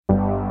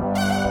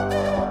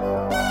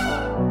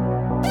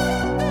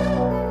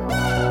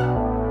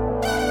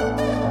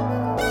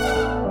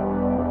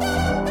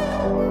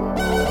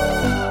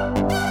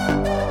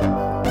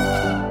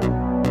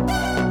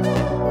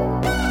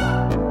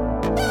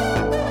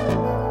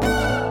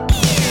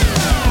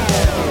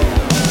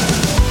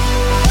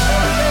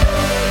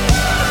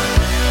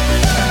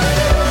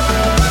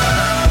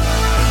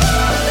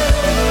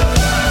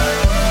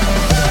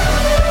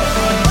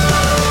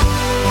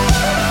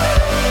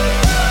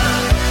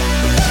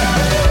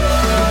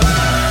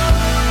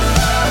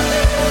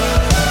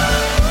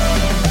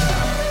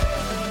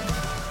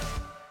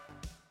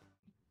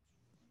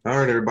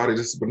everybody.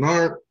 This is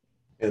Bernard.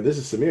 And this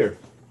is Samir.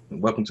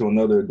 And welcome to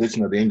another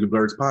edition of the Angry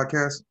Blerds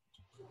podcast.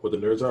 Where the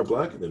nerds are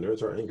black and the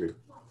nerds are angry.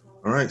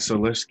 All right, so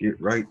let's get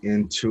right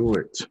into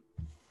it.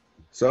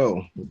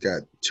 So we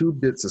got two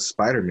bits of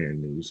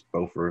Spider-Man news.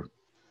 Both are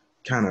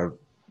kind of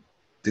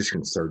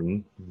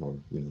disconcerting. Or,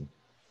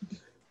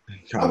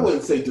 I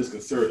wouldn't say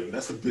disconcerting.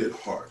 That's a bit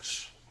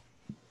harsh.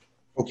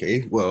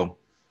 Okay, well,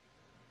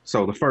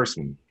 so the first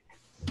one,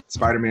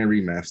 Spider-Man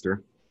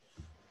Remaster.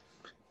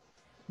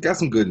 Got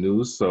some good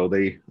news. So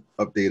they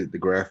updated the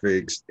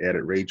graphics,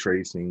 added ray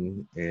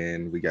tracing,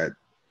 and we got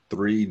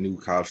 3 new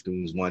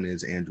costumes. One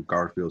is Andrew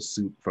Garfield's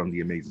suit from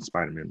The Amazing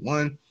Spider-Man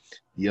 1.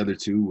 The other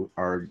 2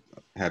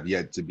 have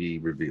yet to be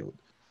revealed.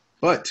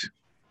 But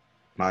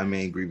my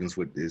main grievance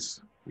with this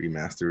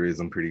remaster is,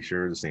 I'm pretty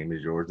sure, the same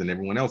as yours and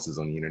everyone else's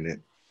on the internet.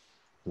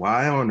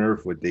 Why on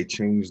earth would they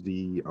change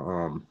the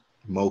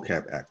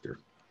mocap actor?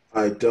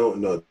 I don't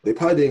know. They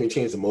probably didn't even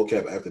change the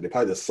mocap actor. They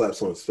probably just slapped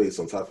someone's face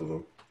on top of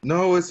him.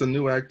 No, it's a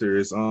new actor.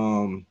 It's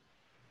Ben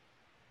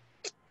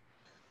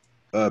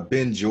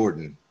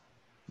Jordan.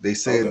 They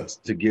said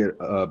to get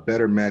a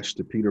better match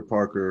to Peter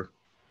Parker,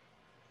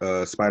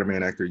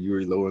 Spider-Man actor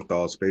Yuri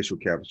Lowenthal's facial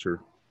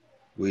capture,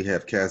 we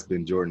have cast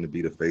Ben Jordan to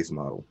be the face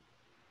model.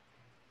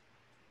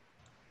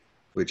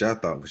 Which I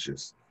thought was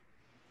just,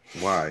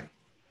 why?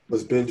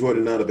 Was Ben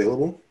Jordan not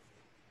available?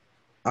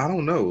 I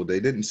don't know. They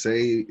didn't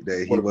say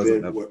that he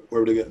wasn't. Where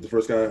would they get the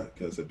first guy?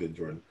 Because I said Ben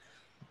Jordan.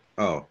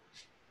 Oh.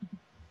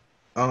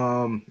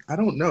 I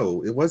don't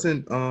know. It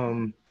wasn't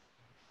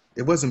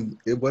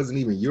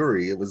even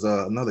Yuri. It was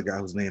another guy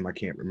whose name I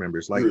can't remember.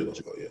 It's like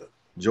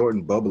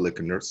Jordan Bublik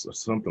or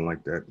something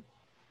like that.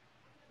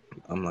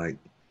 I'm like,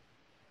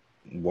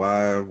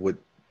 why would,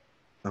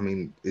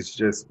 it's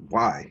just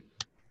why.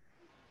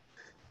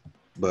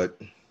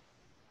 But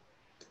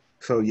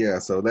so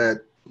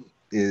that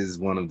is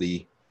one of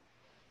the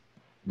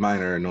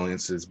minor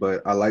annoyances,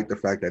 but I like the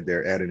fact that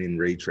they're adding in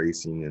ray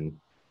tracing and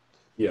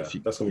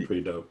that's gonna be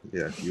pretty dope.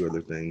 Yeah, a few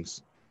other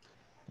things.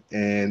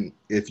 And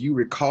if you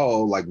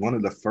recall, like one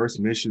of the first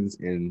missions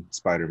in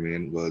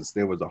Spider-Man was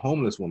there was a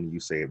homeless woman you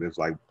saved. It was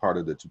like part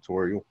of the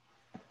tutorial.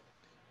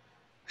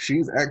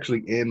 She's actually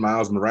in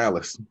Miles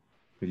Morales.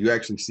 You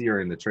actually see her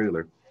in the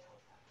trailer.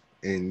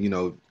 And,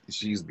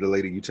 she's the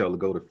lady you tell to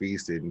go to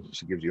feast and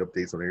she gives you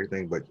updates on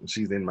everything, but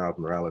she's in Miles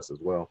Morales as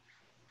well.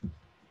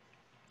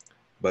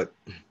 But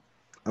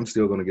I'm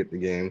still going to get the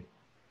game.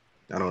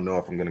 I don't know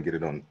if I'm going to get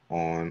it on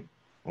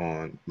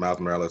Miles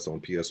Morales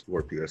on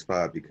PS4,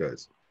 PS5,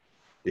 because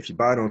if you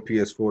buy it on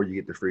PS4, you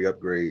get the free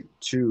upgrade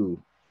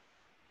to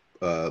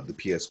the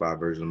PS5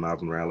 version of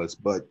Miles Morales,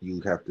 but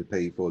you have to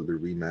pay for the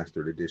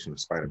remastered edition of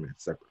Spider-Man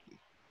separately,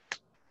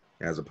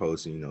 as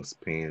opposed to,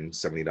 paying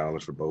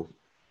 $70 for both.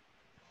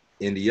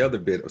 In the other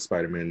bit of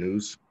Spider-Man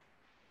news,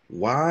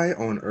 why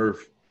on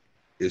earth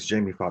is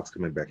Jamie Foxx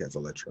coming back as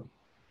Electro?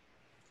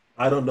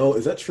 I don't know.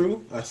 Is that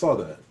true? I saw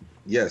that.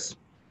 Yes,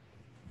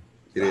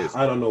 it is.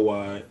 I don't know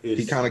why.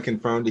 He kind of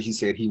confirmed it. He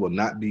said he will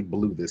not be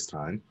blue this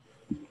time.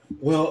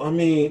 Well,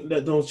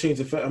 that don't change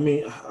the fact.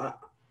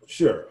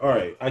 Sure, all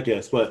right, I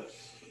guess. But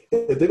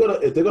if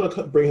they're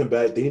gonna bring him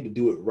back, they need to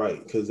do it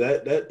right, because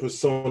that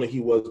persona he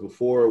was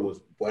before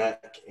was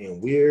whack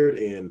and weird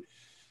and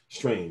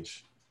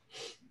strange.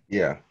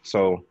 Yeah.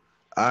 So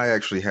I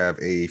actually have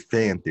a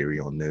fan theory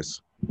on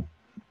this,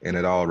 and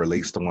it all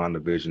relates to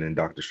WandaVision and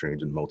Doctor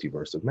Strange and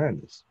Multiverse of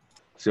Madness.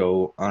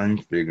 So I'm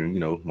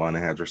figuring, Wanda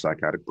has her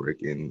psychotic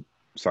break and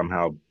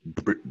somehow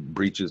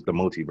breaches the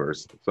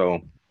multiverse.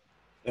 So,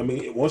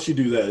 once you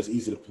do that, it's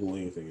easy to pull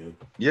anything in.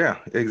 Yeah,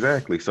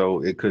 exactly.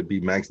 So it could be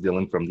Max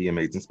Dillon from the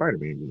Amazing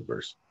Spider-Man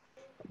universe.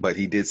 But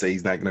he did say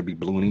he's not going to be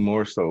blue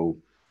anymore. So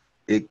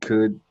it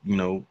could,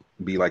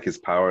 be like his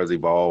power has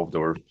evolved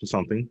or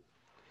something.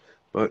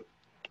 But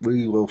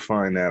we will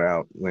find that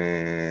out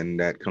when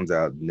that comes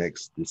out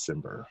next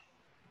December,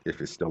 if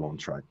it's still on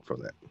track for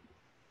that.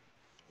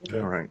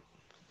 Okay. All right.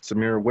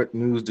 Samir, what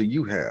news do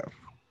you have?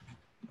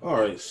 All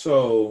right,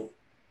 so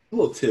a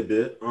little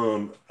tidbit.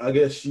 I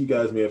guess you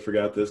guys may have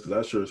forgot this because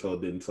I sure as hell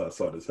didn't until I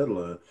saw this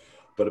headline.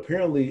 But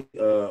apparently,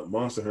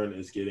 Monster Hunter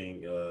is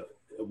getting.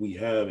 We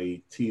have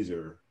a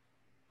teaser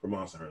for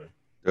Monster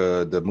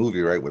Hunter. The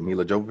movie, right, with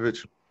Mila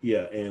Jovovich?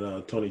 Yeah,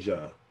 and Tony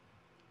Jaa.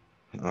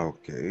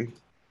 Okay.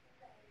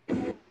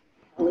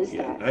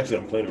 Yeah, actually,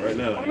 I'm playing it right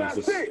now. It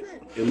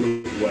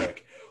looks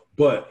whack,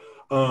 but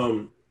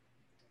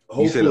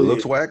you said it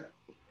looks whack.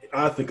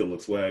 I think it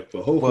looks whack, but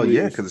hopefully. Well,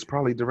 yeah, because it's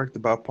probably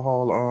directed by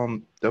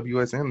Paul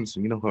W.S.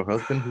 Anderson. Her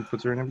husband who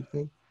puts her in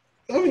everything.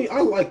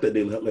 I like that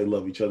they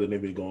love each other and they've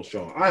been going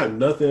strong. I have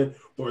nothing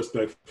but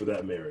respect for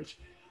that marriage.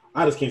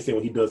 I just can't stand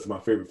what he does to my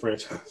favorite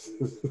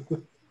franchises.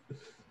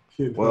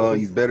 Well,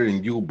 he's better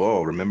than Yul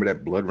Ball. Remember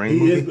that Blood Rain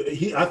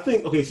movie? I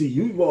think. Okay, see,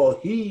 Yul Ball.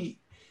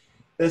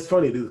 That's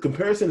funny. The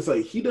comparison is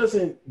like he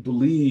doesn't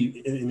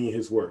believe in any of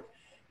his work.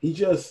 He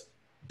just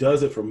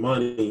does it for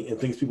money and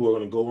thinks people are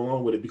going to go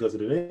along with it because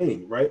of the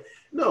name, right?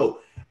 No.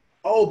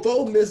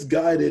 Although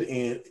misguided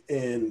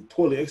and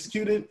poorly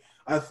executed,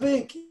 I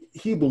think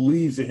he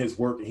believes in his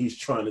work and he's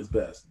trying his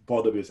best.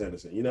 Paul W.S.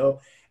 Anderson,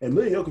 And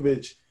Mila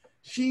Jovovich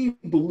she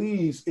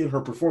believes in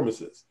her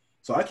performances.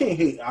 So I can't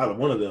hate either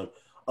one of them,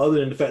 other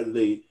than the fact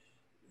that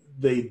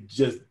they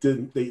just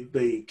didn't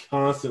they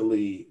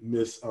constantly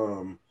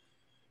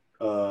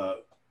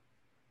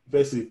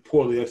basically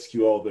poorly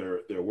execute all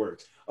their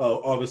works.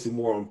 Obviously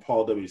more on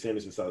Paul W.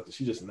 Sanderson's side because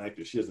she's just an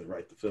actor. She doesn't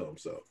write the film,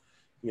 so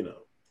you know.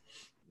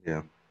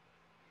 Yeah.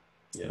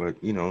 Yeah.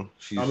 But you know,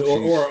 she's I mean,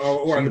 or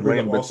I she's could bring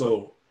up laying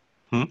also.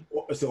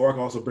 So I can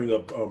also bring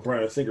up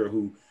Bryan Singer,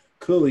 who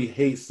clearly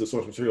hates the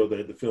source material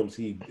that the films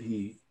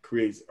he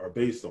creates are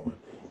based on.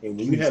 And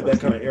when you have that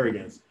kind of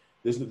arrogance,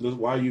 this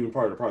why are you even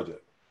part of the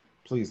project?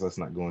 Please, let's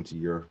not go into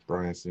your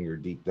Bryan Singer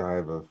deep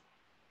dive of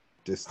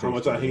this. How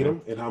much I hate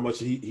him and how much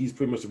he's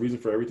pretty much the reason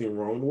for everything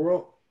wrong in the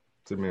world.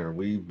 Samir,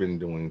 we've been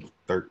doing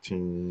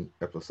 13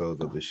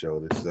 episodes of the show.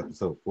 This is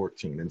episode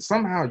 14. And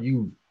somehow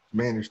you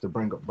managed to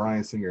bring up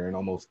Bryan Singer in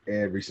almost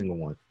every single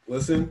one.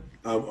 Listen,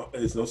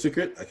 it's no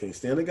secret. I can't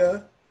stand the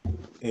guy.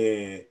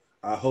 And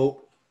I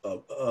hope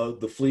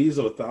the fleas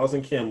of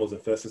 1,000 camels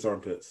infest his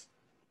armpits.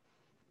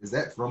 Is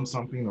that from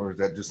something, or is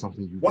that just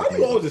something you? Why do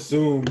you always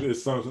assume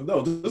it's something?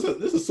 No,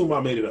 just assume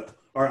I made it up.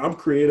 All right, I'm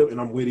creative and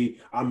I'm witty.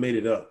 I made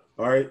it up.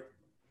 All right.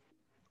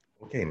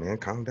 Okay, man,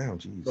 calm down.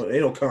 Jeez. No, they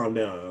don't calm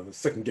down.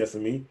 Second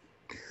guessing me.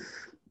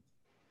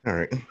 All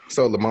right.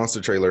 So the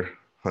monster trailer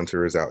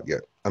Hunter is out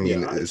yet. I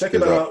mean, yeah, check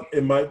it out.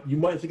 You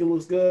might think it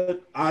looks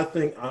good. I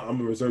think I'm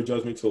gonna reserve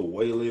judgment till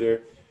way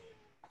later,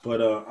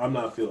 but I'm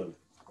not feeling it.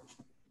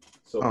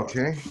 So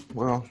okay.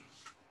 Well,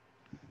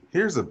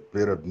 here's a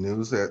bit of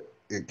news that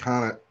it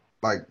kind of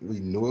like we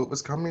knew it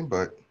was coming,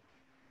 but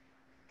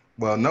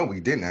well, no, we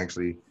didn't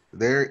actually.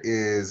 There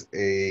is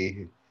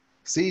a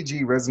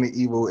CG Resident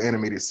Evil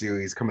animated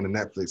series coming to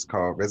Netflix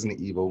called Resident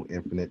Evil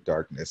Infinite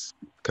Darkness,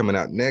 coming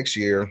out next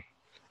year.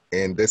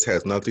 And this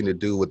has nothing to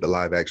do with the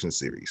live action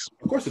series.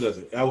 Of course it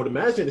doesn't. I would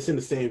imagine it's in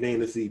the same vein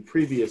as the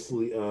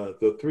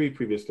 3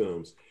 previous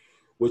films,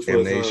 which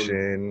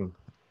Damnation,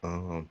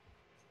 was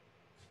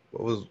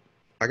what was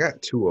I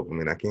got 2 of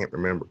them and I can't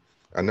remember.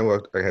 I know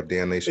I have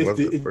Damnation. What's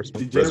the first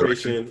one?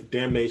 Degeneration,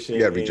 Damnation.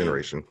 Yeah,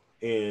 Regeneration.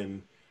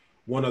 And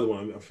one other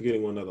one. I'm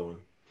forgetting one other one.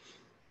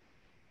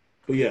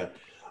 But yeah.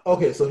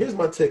 Okay, so here's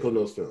my take on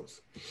those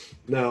films.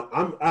 Now,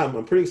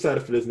 I'm pretty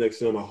excited for this next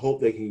film. I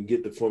hope they can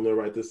get the formula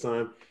right this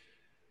time.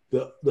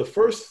 The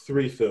first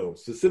 3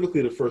 films,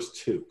 specifically the first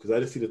 2, because I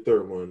didn't see the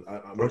third one. I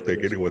don't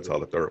think anyone saw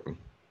the third one.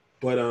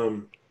 But all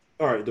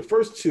right, the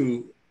first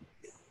 2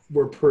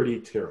 were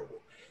pretty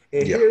terrible.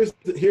 And here's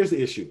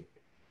the issue,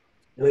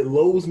 and it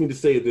loathes me to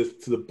say this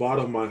to the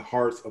bottom of my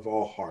hearts of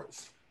all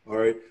hearts. All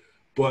right,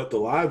 but the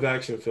live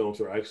action films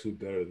are actually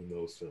better than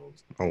those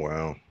films. Oh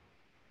wow.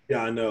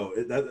 Yeah, I know.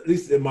 At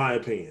least in my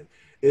opinion,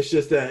 it's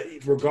just that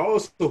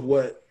regardless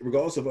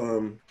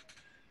of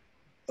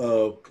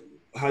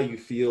how you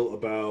feel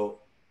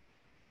about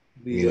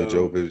the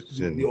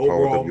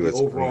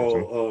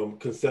overall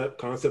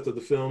concept of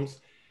the films,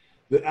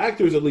 the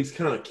actors at least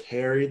kind of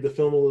carried the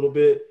film a little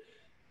bit.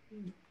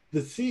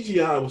 The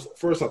CGI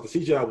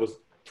was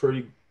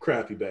pretty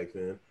crappy back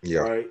then,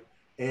 right?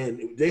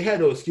 And they had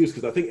no excuse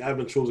because I think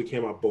Advent Children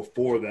came out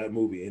before that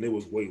movie, and it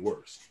was way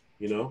worse,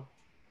 you know.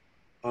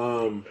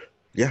 On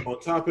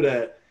top of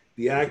that,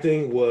 the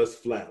acting was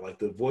flat. Like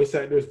the voice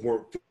actors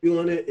weren't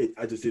feeling it.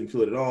 I just didn't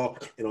feel it at all.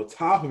 And on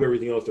top of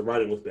everything else, the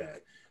writing was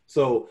bad.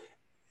 So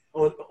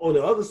on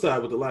the other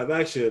side with the live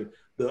action,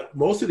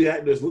 most of the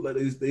actors looked like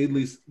they at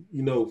least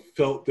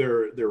felt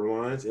their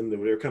lines and they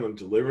were kind of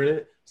delivering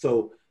it.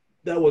 So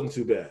that wasn't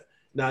too bad.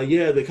 Now,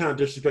 yeah, they kind of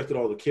disrespected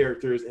all the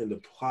characters and the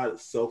plot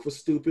itself was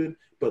stupid,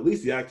 but at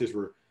least the actors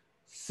were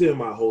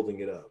semi holding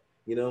it up.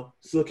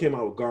 Still came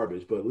out with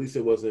garbage, but at least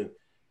it wasn't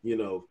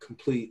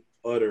complete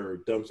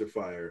utter dumpster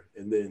fire,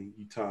 and then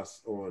you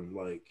toss on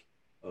like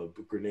a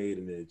grenade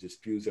and then it just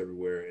spews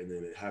everywhere, and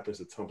then it happens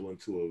to tumble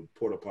into a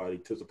porta potty,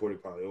 tips the porta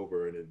potty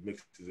over, and it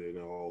mixes it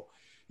and all.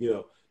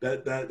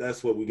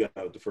 That's what we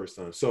got the first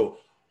time. So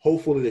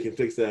hopefully they can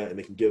fix that and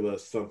they can give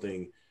us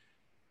something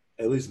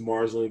at least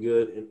marginally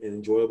good and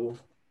enjoyable.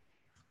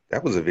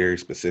 That was a very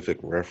specific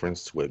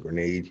reference to a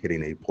grenade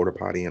hitting a porta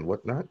potty and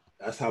whatnot.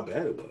 That's how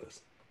bad it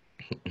was.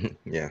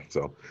 Yeah,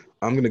 so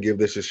I'm gonna give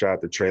this a shot.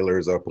 The trailer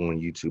is up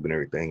on YouTube and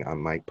everything. I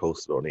might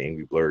post it on the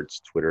Angry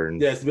Blerds Twitter.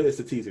 It's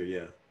a teaser.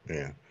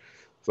 Yeah.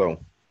 So,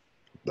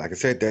 like I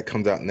said, that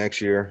comes out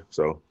next year.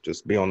 So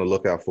just be on the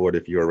lookout for it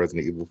if you're a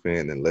Resident Evil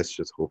fan. And let's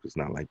just hope it's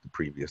not like the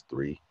previous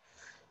 3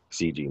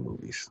 CG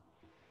movies.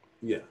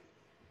 Yeah.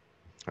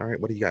 All right,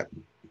 what do you got?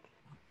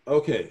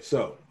 Okay,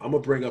 so I'm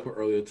gonna bring up an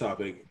earlier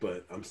topic,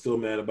 but I'm still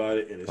mad about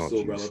it, and it's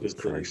still relevant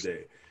to this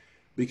day.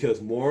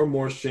 Because more and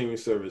more streaming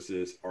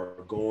services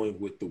are going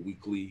with the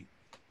weekly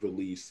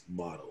release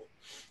model.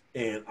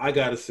 And I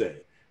got to say,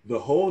 the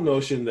whole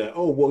notion that,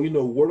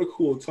 water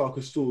cooler talk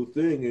is still a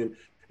thing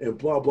and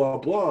blah, blah,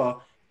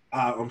 blah.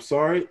 I'm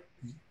sorry.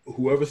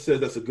 Whoever says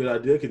that's a good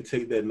idea can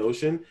take that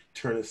notion,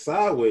 turn it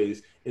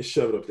sideways, and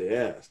shove it up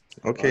their ass.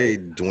 Okay,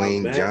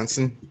 Dwayne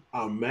Johnson.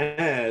 I'm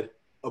mad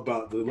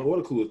about the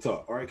water cooler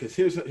talk. All right, because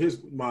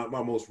here's my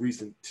most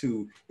recent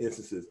two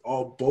instances.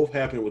 Both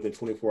happened within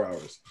 24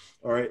 hours.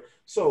 All right,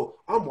 so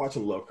I'm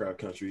watching Lovecraft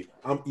Country.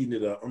 I'm eating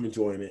it up. I'm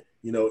enjoying it.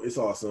 You know, it's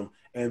awesome.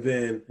 And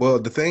then, well,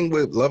 the thing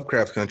with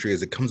Lovecraft Country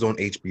is it comes on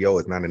HBO.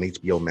 It's not an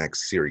HBO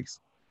Max series.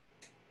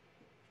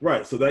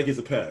 right, so that gets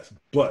a pass.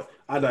 But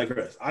I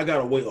digress. I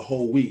gotta wait a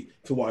whole week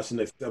to watch the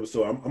next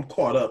episode. I'm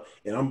caught up,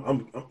 and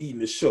I'm eating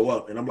this show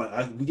up, and I'm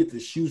like, we get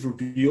this huge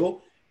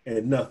reveal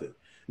and nothing.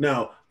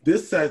 Now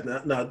this says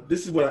now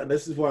this is what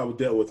I was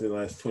dealt with in the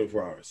last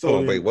 24 hours. So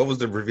Oh, wait, what was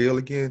the reveal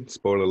again?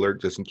 Spoiler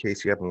alert, just in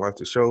case you haven't watched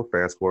the show.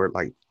 Fast forward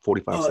like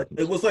 45 seconds.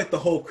 It was like the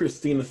whole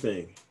Christina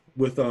thing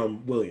with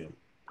William.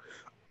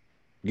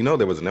 You know,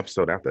 there was an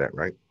episode after that,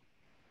 right?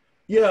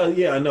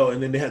 Yeah, I know.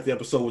 And then they had the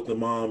episode with the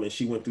mom, and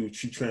she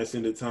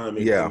transcended time.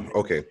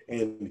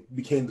 And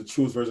became the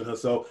truest version of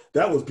herself.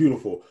 That was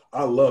beautiful.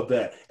 I love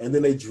that. And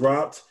then they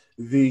dropped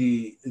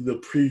the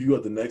preview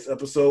of the next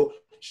episode.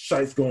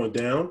 Shite's going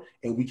down,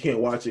 and we can't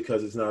watch it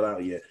because it's not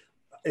out yet.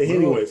 And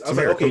anyways, I was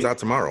like, okay, it comes out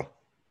tomorrow.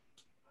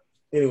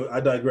 Anyway, I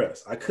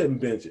digress. I couldn't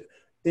binge it.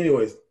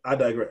 Anyways, I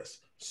digress.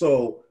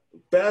 So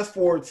fast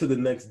forward to the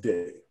next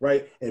day,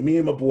 right? And me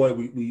and my boy,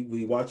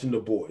 we watching The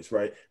Boys,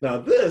 right? Now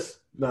this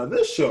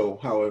show,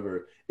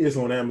 however, is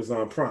on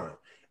Amazon Prime,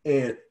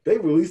 and they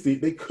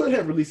could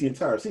have released the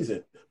entire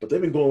season, but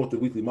they've been going with the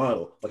weekly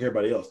model like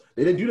everybody else.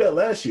 They didn't do that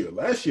last year.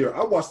 Last year,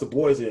 I watched The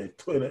Boys in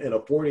a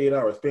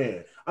 48-hour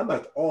span. I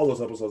knocked all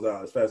those episodes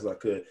out as fast as I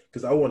could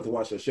because I wanted to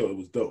watch that show. It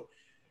was dope.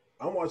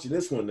 I'm watching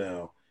this one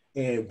now,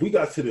 and we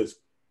got to this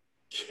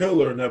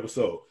killer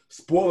episode.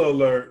 Spoiler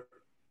alert,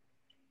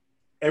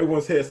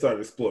 everyone's head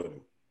started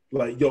exploding.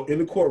 Like, yo, in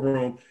the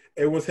courtroom,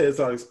 everyone's head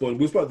started exploding.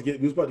 We was about to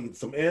get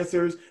some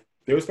answers.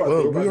 We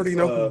already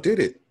know who did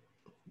it.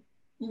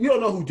 You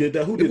don't know who did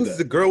that. It was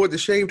the girl with the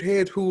shaved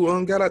head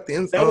who got out the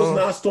inside. That was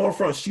not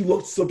Stormfront. She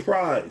looked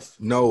surprised.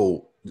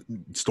 No,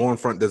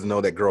 Stormfront doesn't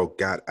know that girl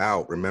got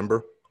out,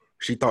 remember?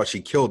 She thought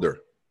she killed her.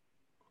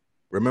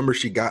 Remember,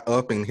 she got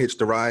up and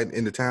hitched a ride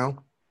into town?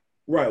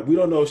 Right. We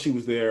don't know if she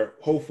was there.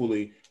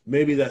 Hopefully,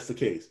 maybe that's the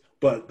case.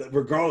 But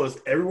regardless,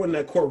 everyone in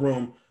that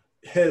courtroom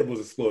head was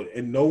exploded,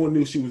 and no one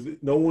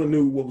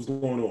knew what was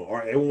going on. All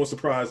right. Everyone was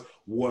surprised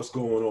what's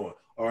going on.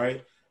 All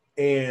right.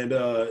 And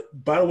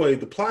by the way,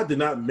 the plot did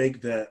not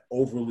make that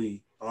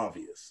overly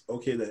obvious.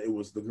 Okay, that it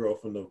was the girl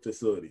from the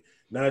facility.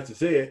 Now to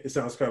say it, it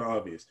sounds kind of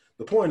obvious.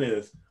 The point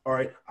is, all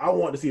right, I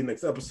want to see the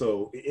next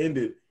episode. It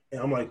ended,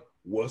 and I'm like,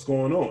 what's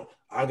going on?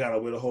 I gotta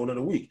wait a whole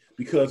another week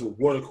because of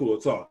water cooler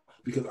talk.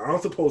 Because I'm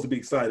supposed to be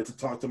excited to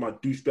talk to my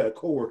douchebag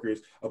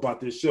coworkers about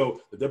this show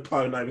that they're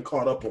probably not even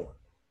caught up on.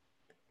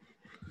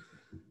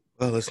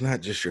 Well, it's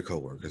not just your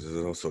coworkers;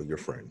 it's also your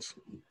friends.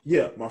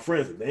 Yeah, my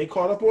friends. If they ain't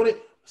caught up on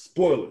it,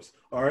 spoilers.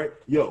 All right,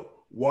 yo,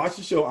 watch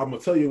the show. I'm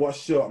gonna tell you to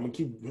watch the show. I'm gonna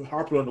keep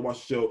harping on to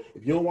watch the show.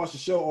 If you don't watch the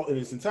show in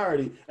its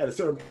entirety, at a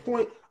certain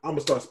point, I'm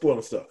gonna start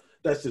spoiling stuff.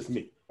 That's just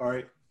me. All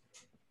right.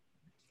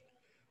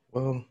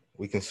 Well,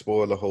 we can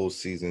spoil the whole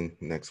season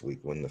next week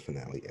when the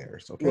finale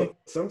airs. Okay. Look,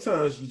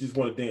 sometimes you just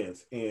want to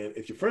dance, and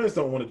if your friends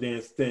don't want to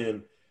dance,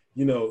 then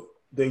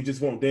they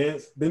just won't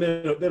dance. Then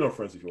they're not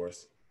friends of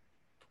yours.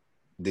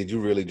 Did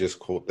you really just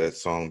quote that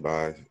song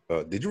by?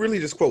 Did you really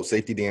just quote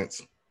 "Safety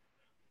Dance"?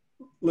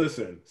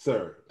 Listen,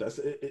 sir, that's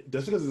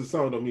because it's a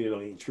song don't mean it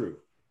ain't true.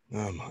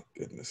 Oh my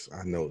goodness,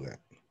 I know that.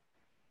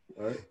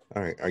 All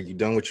right. Are you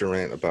done with your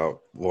rant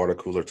about water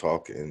cooler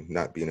talk and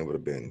not being able to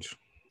binge?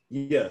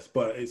 Yes,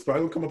 but it's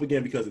probably gonna come up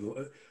again because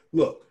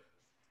look,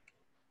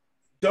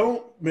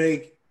 don't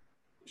make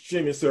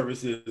streaming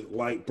services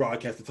like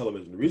broadcasting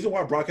television. The reason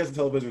why broadcasting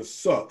television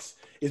sucks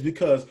is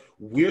because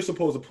we're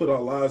supposed to put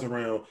our lives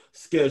around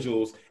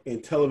schedules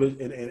and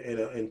television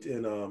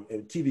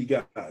and TV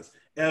guides.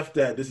 F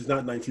that. This is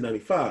not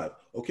 1995.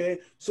 Okay,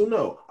 so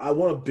no, I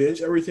want to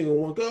binge everything in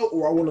one go,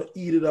 or I want to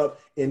eat it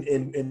up in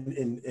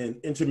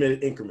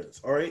intermittent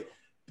increments. All right.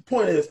 The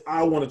point is,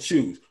 I want to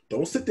choose.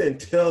 Don't sit there and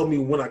tell me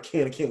when I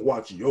can and can't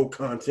watch your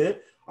content.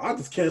 I'll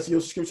just cancel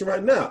your subscription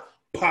right now,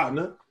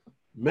 partner.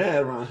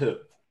 Mad around here.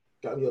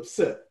 Got me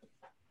upset.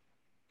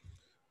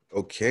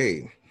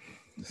 Okay.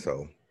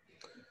 So,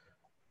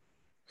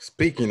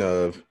 speaking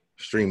of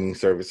streaming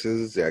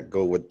services that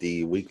go with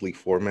the weekly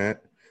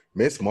format,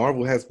 Miss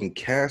Marvel has been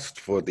cast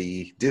for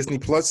the Disney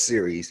Plus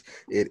series.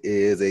 It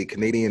is a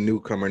Canadian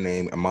newcomer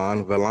named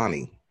Iman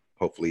Vellani.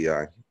 Hopefully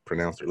I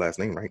pronounced her last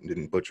name right and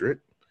didn't butcher it.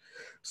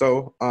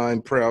 So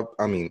I'm proud.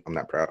 I mean, I'm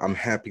not proud. I'm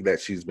happy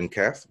that she's been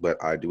cast,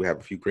 but I do have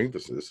a few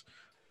grievances.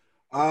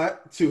 I,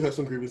 too, have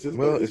some grievances.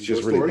 Well, it's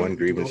just really one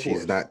grievance.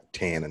 She's not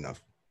tan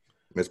enough.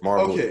 Miss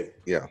Marvel. Okay.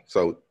 Yeah.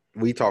 So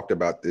we talked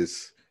about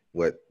this,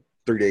 3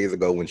 days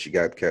ago when she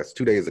got cast,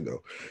 2 days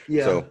ago.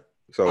 Yeah.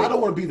 So I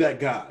don't want to be that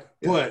guy,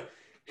 but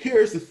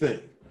here's the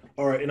thing.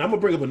 All right. And I'm going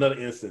to bring up another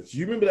instance.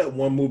 You remember that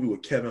one movie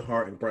with Kevin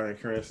Hart and Bryan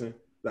Cranston?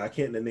 The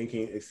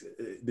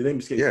name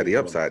escapes. Yeah, The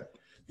Upside.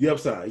 The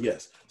Upside,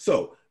 yes.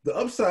 So The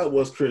Upside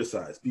was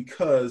criticized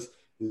because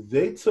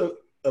they took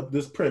up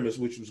this premise,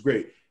 which was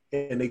great,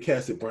 and they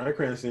casted Bryan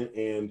Cranston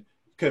and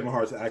Kevin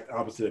Hart's act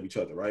opposite of each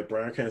other, right?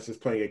 Bryan Cranston's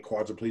playing a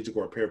quadriplegic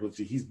or a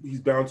paraplegic.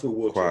 He's bound to a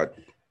wheelchair,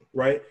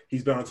 right?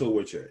 He's bound to a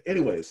wheelchair.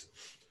 Anyways,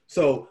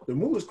 so the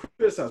movie was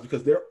criticized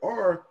because there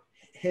are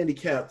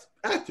handicapped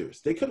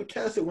actors. They could have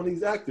casted one of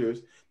these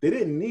actors. They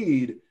didn't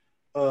need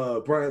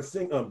Bryan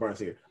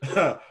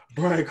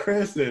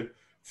Cranston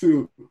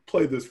to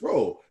play this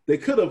role. They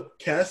could have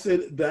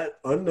casted that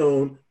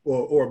unknown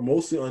or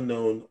mostly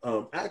unknown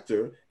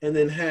actor and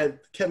then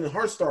had Kevin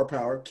Hart's star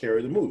power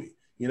carry the movie.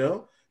 You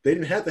know, they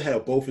didn't have to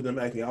have both of them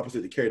acting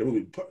opposite to carry the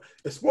movie.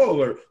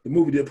 Spoiler alert, the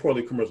movie did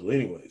poorly commercial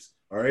anyways.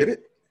 All right. Did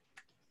it?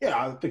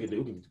 Yeah, I think it did.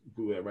 We can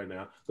do that right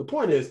now. The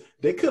point is,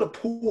 they could have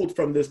pulled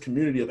from this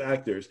community of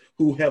actors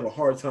who have a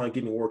hard time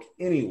getting work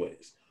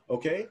anyways.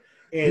 Okay?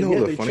 And you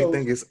know, the funny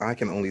thing is, I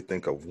can only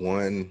think of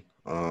one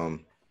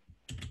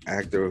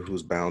actor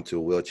who's bound to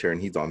a wheelchair,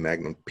 and he's on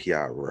Magnum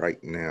PI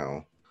right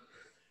now.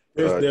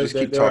 Just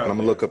keep talking. I'm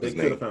going to look up his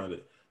name. They could have found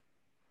it.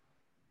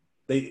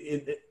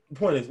 The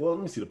point is, well,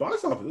 let me see. The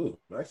box office,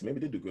 actually, maybe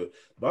it did do good.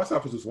 The box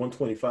office was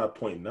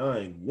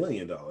 $125.9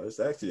 million.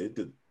 Actually, it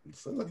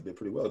sounds like it did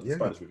pretty well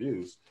despite its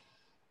reviews.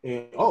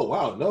 And oh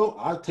wow, no,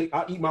 I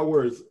eat my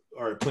words.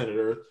 All right, Planet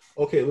Earth.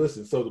 Okay,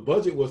 listen. So the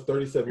budget was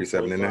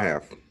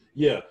 37.5.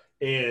 Yeah,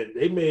 and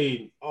they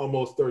made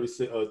almost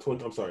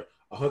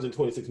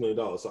 $126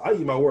 million. So I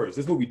eat my words.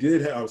 This movie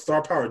did have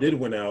star power did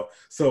win out.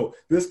 So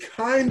this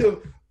kind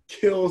of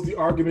kills the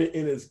argument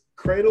in its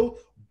cradle.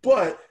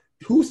 But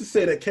who's to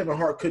say that Kevin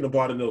Hart couldn't have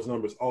bought in those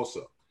numbers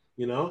also?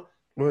 You know.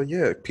 Well,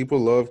 yeah, people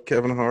love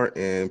Kevin Hart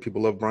and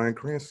people love Bryan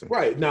Cranston.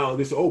 Right. Now,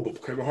 they say,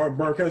 but Kevin Hart and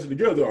Bryan Cranston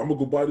together, I'm going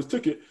to go buy this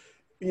ticket.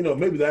 You know,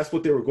 maybe that's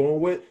what they were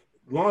going with.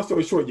 Long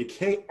story short, you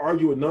can't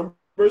argue with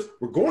numbers.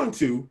 We're going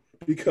to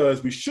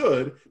because we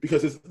should,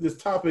 because this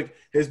topic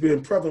has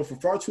been prevalent for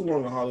far too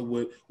long in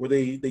Hollywood where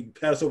they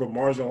pass over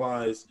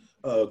marginalized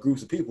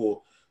groups of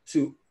people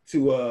to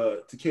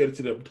cater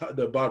to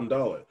the bottom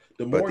dollar.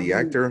 But the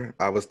actor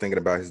I was thinking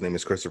about, his name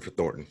is Christopher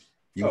Thornton.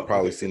 You've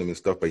probably seen him in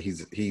stuff, but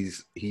he's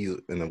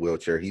in a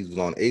wheelchair. He was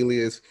on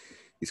Alias.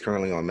 He's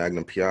currently on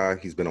Magnum PI.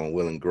 He's been on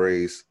Will and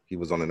Grace. He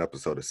was on an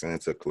episode of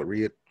Santa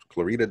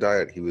Clarita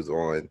Diet. He was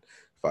on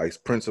Vice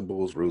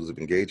Principals, Rules of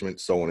Engagement,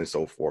 so on and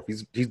so forth.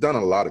 He's done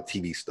a lot of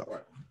TV stuff.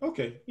 Right.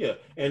 Okay, yeah,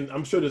 and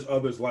I'm sure there's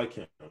others like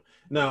him.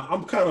 Now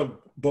I'm kind of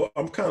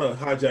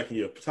hijacking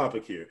your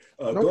topic here.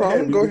 No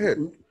problem. Go ahead.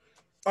 All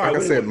right.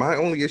 Like I said, my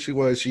only issue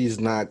was she's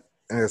not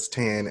as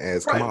tan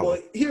as Kamala. Well,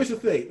 here's the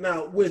thing.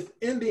 Now, with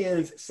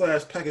Indians /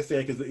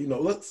 Pakistan,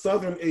 because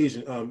Southern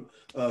Asian,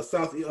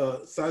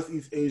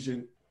 Southeast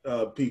Asian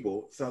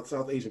people,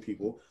 South Asian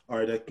people. All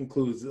right, that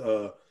includes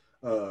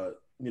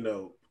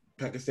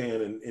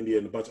Pakistan and India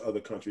and a bunch of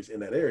other countries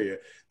in that area.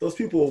 Those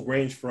people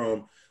range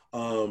from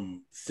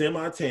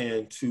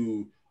semi-tan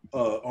to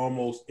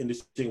almost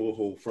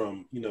indistinguishable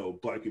from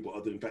black people,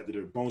 other than the fact that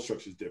their bone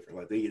structure is different.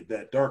 Like they get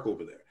that dark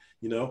over there.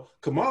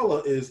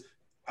 Kamala is,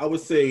 I would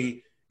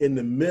say, in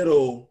the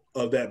middle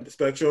of that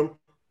spectrum,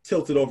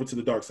 tilted over to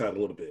the dark side a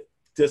little bit,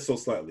 just so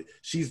slightly.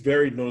 She's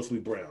very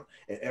noticeably brown.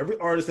 And every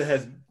artist that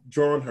has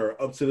drawn her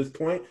up to this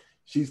point,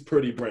 she's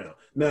pretty brown.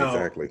 Now,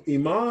 exactly.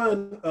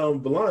 Iman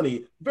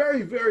Vellani,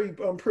 very, very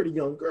pretty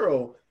young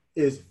girl,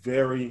 is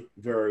very,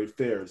 very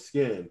fair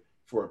skinned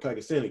for a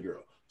Pakistani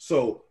girl.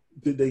 So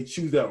did they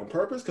choose that on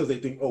purpose because they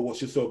think,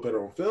 she'll show up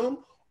better on film?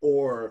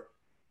 Or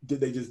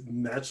did they just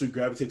naturally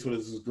gravitate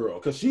towards this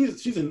girl? Because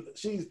she's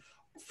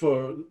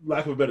for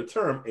lack of a better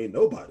term, a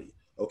nobody.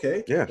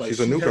 Okay. Yeah, she's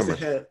a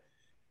newcomer.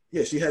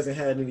 She hasn't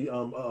had any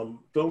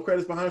film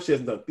credits behind her. She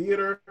hasn't done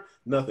theater,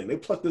 nothing. They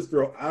plucked this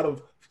girl out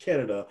of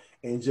Canada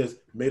and just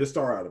made a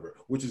star out of her,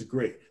 which is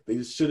great. They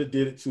just should have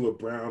did it to a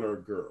browner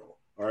girl.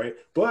 All right.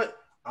 But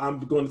I'm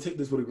going to take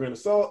this with a grain of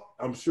salt.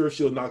 I'm sure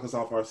she'll knock us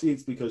off our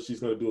seats because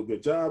she's going to do a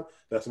good job.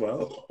 That's what I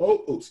hope.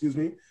 Oh, excuse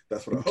me.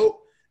 That's what I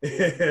hope.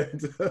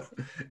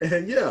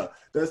 And yeah,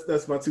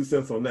 that's my 2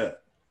 cents on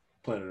that.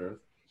 Planet Earth.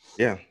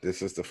 Yeah,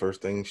 this is the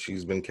first thing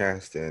she's been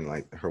cast in.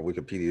 Like, her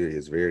Wikipedia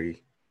is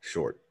very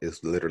short.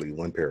 It's literally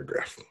one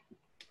paragraph.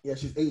 Yeah,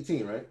 she's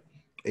 18, right?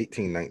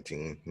 18,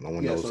 19. No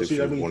one knows if she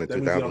was born in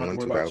 2001,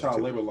 2002. About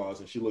child labor laws,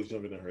 and she looks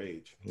younger than her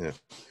age. Yeah.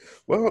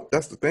 Well,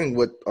 that's the thing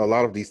with a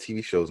lot of these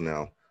TV shows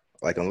now.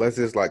 Like, unless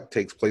it's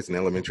takes place in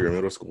elementary or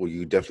middle school,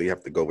 you definitely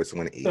have to go with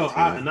someone 18. No,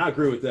 I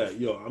agree with that.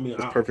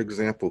 That's a perfect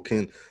example.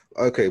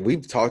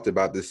 We've talked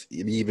about this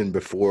even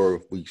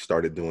before we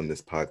started doing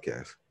this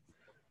podcast.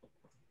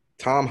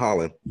 Tom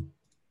Holland,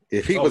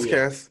 if he was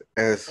cast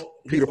as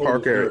Peter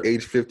Parker at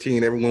age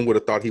 15, everyone would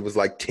have thought he was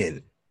like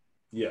 10.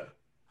 Yeah.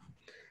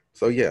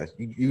 So yeah,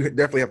 you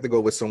definitely have to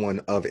go with someone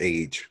of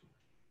age.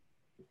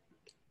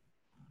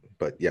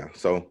 But yeah,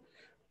 so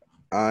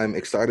I'm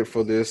excited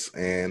for this,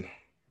 and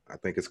I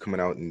think it's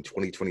coming out in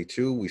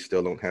 2022. We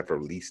still don't have a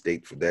release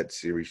date for that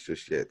series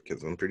just yet,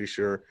 because I'm pretty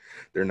sure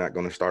they're not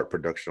going to start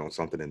production on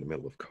something in the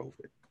middle of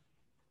COVID.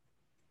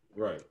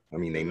 Right. I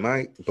mean, they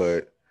might,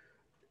 but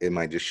it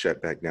might just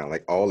shut back down.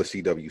 Like, all the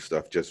CW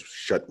stuff just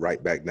shut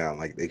right back down.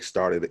 Like, they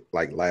started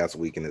last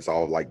week, and it's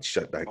all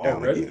shut back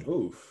down again.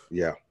 Oof.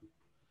 Yeah.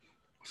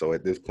 So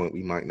at this point,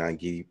 we might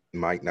not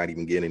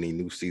even get any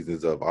new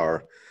seasons of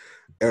our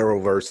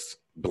Arrowverse,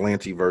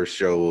 Blantyverse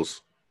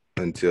shows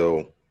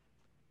until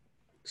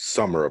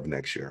summer of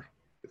next year.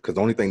 Because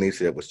the only thing they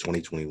said was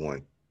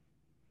 2021.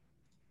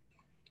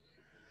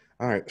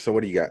 All right, so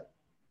what do you got?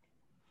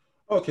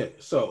 Okay,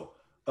 so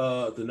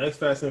the next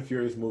Fast and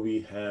Furious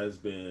movie has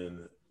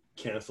been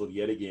canceled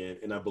yet again,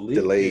 and I believe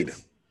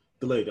it's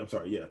delayed. I'm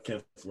sorry, yeah,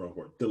 canceled, wrong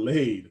word.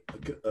 Delayed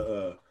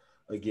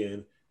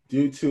again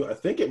due to, I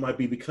think it might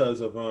be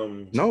because of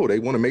No, they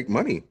want to make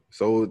money,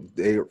 so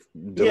they yeah,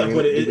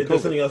 but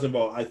there's something else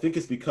involved. I think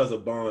it's because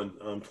of Bond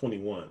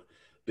 21.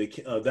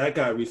 That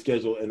got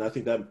rescheduled, and I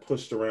think that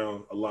pushed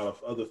around a lot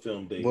of other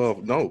film dates. Well,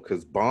 no,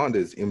 because Bond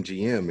is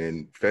MGM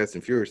and Fast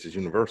and Furious is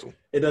Universal.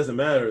 It doesn't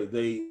matter.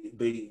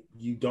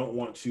 You don't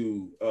want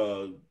to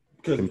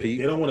because compete.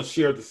 They don't want to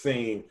share the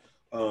same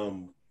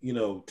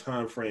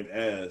time frame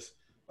as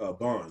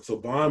Bond. So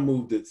Bond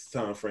moved its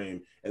time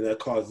frame, and that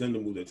caused them to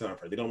move their time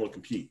frame. They don't want to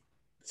compete.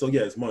 So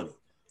yeah, it's money.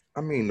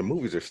 I mean, the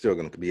movies are still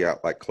going to be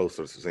out like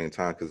closer to the same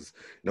time because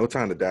No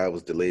Time to Die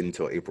was delayed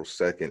until April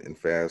 2nd, and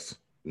Fast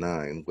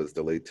 9 was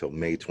delayed till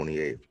May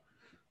 28th.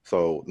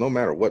 So no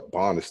matter what,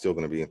 Bond is still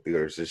going to be in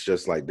theaters. It's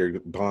just like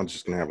Bond's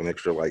just going to have an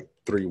extra like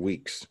 3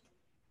 weeks.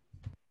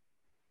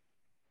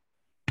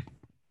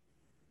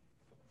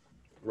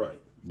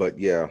 Right. But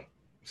yeah,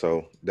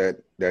 so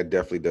that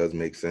definitely does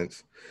make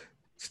sense.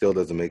 Still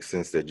doesn't make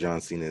sense that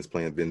John Cena is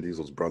playing Vin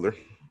Diesel's brother.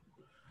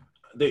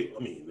 They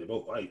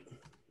both white.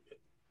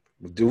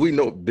 Do we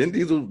know Vin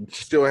Diesel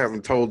still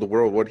haven't told the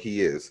world what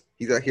he is?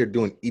 He's out here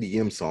doing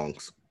EDM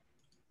songs.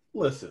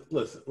 Listen.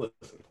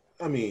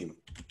 I mean,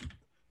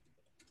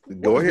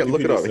 go ahead,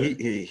 look it up.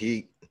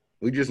 He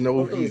we just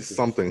know he's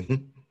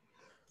something.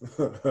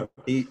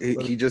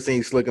 he just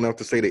ain't slick enough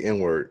to say the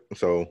N-word.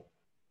 So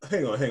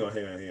hang on.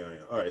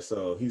 All right,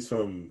 so he's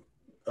from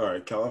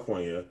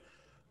California.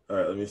 All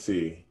right, let me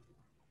see.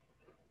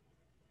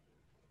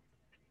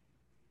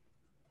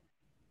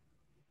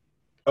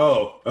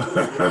 Oh,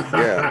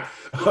 yeah.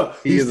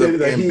 He is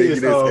of ambiguous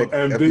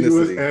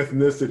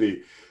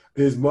ethnicity.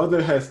 His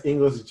mother has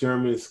English,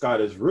 German,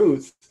 Scottish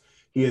roots.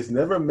 He has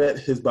never met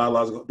his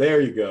biological.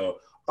 There you go.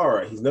 All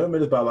right, he's never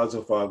met his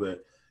biological father.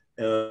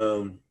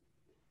 All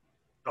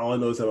I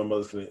know is that my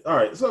mother's Canadian. All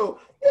right, so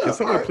yeah. Can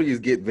someone please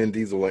get Vin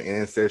Diesel an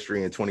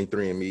Ancestry and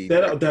 23andMe?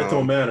 That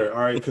don't matter. All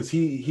right, because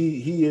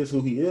he is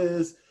who he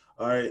is.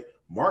 All right,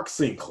 Mark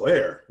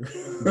Sinclair.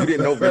 You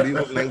didn't know Vin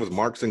Diesel's name was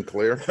Mark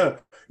Sinclair?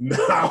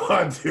 Now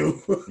I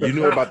do. You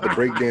know about the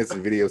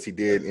breakdancing videos he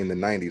did in the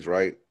 90s,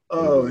 right?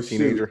 Oh,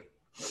 teenager.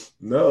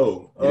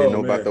 No. You didn't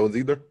know about those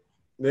either?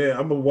 Yeah,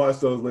 I'm gonna watch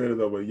those later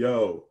though. But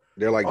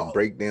they're like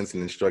breakdancing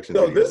instructions.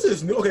 No, videos. This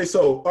is new. Okay,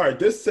 so all right,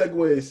 this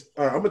segues.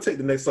 All right, I'm gonna take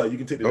the next slide. You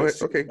can take the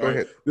next. Okay, go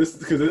ahead. This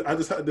because I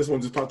just had this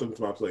one just popped up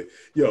into my plate.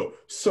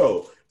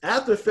 So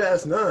after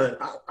Fast 9,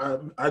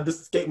 I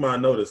just escaped my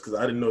notice because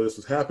I didn't know this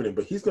was happening.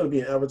 But he's gonna be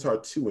in Avatar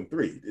 2 and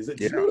 3. Is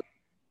it? Yeah.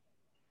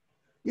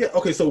 Yeah.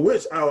 Okay. So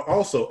which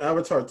also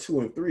Avatar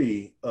 2 and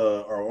 3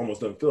 are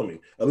almost done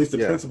filming. At least the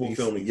principal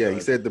filming. Yeah, he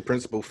said the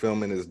principal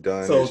filming is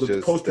done. So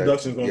the post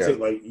production is going to take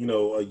like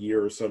a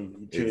year or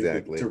some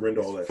exactly to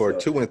render all that for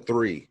stuff. 2 and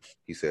 3.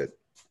 He said.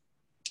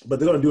 But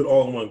they're going to do it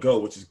all in one go,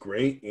 which is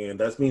great, and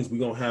that means we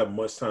don't have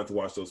much time to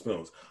watch those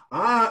films.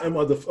 I am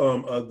of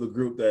the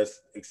group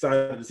that's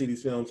excited to see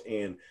these films,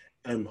 and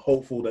I'm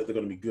hopeful that they're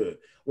going to be good.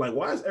 Like,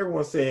 why is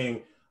everyone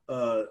saying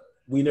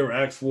we never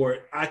asked for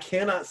it? I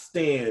cannot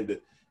stand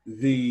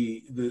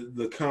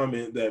the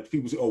comment that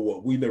people say, oh,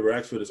 well, we never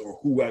asked for this, or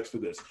who asked for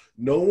this.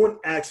 No one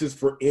asks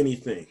for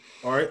anything.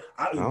 All right.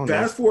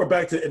 Fast forward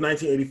back to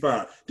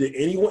 1985. Did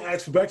anyone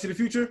ask for Back to the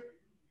Future?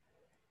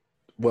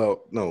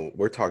 Well, no,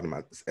 we're talking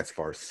about as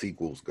far as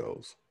sequels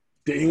goes.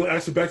 Did anyone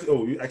ask for Back to?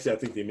 Oh, actually, I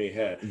think they may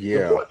have.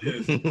 Yeah. The point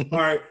is, all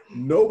right,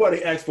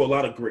 nobody asked for a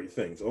lot of great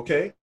things.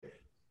 Okay.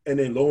 And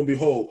then lo and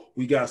behold,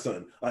 we got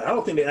something. I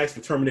don't think they asked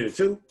for Terminator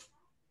 2.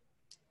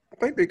 I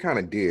think they kind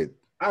of did.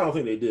 I don't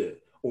think they did.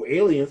 Or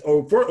Aliens,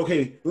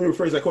 okay, let me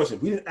rephrase that question.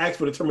 We didn't ask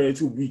for the Terminator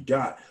 2, we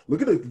got.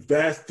 Look at the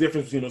vast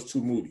difference between those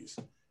two movies.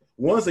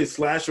 One's a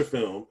slasher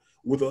film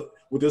with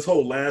this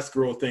whole Last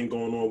Girl thing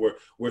going on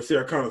where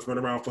Sarah Connor's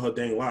running around for her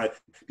dang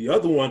life. The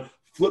other one,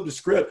 flip the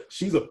script,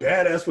 she's a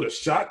badass with a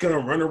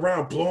shotgun running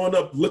around blowing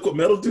up liquid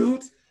metal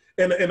dudes.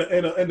 And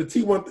the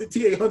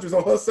T-800's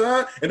on her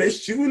side, and they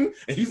shooting,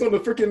 and he's on the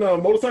freaking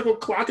motorcycle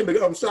clocking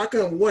the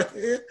shotgun in one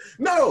hand.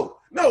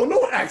 No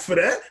one asked for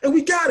that, and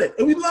we got it,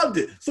 and we loved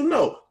it. So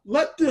no,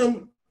 let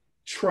them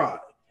try.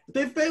 If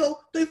they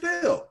fail, they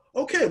fail.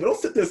 Okay, but don't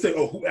sit there and say,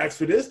 oh, who asked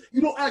for this?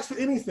 You don't ask for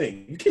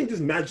anything. You can't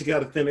just magic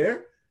out of thin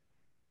air.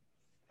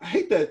 I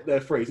hate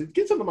that phrase. It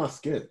gets under my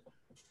skin.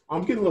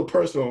 I'm getting a little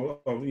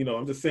personal,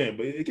 I'm just saying,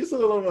 but it gets a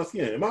little under my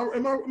skin. Am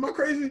I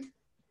crazy?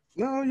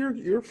 No,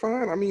 you're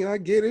fine. I mean, I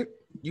get it.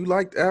 You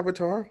liked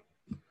Avatar.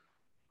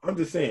 I'm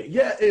just saying,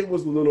 yeah, it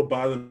was a little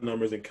by the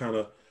numbers and kind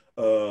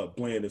of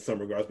bland in some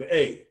regards, but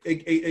hey,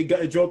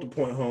 it drove the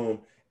point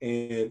home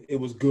and it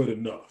was good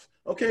enough.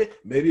 Okay,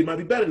 maybe it might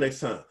be better next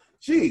time.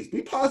 Jeez,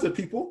 be positive,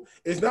 people.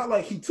 It's not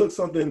like he took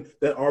something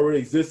that already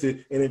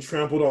existed and then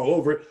trampled all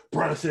over it.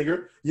 Bryan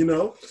Singer,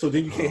 so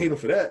then you can't hate him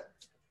for that.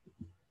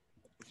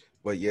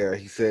 But yeah,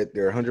 he said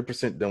they're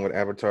 100% done with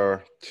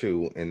Avatar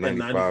 2 and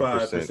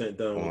 95%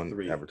 done with on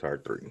 3.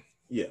 Avatar 3.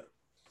 Yeah.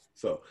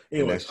 So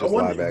anyway, that's just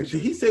live action.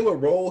 Did he say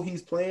what role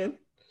he's playing?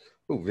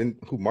 Who?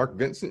 Mark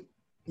Vincent?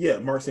 Yeah,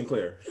 Mark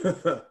Sinclair.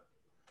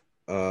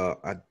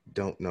 I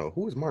don't know.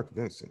 Who is Mark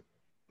Vincent?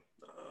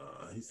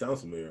 He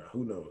sounds familiar.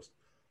 Who knows?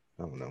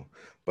 I don't know.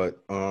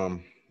 But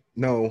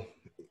no,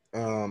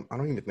 I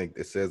don't even think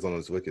it says on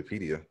his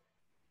Wikipedia.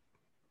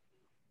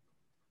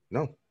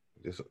 No,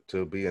 just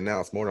to be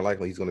announced. More than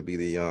likely, he's going to be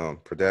the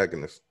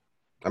antagonist.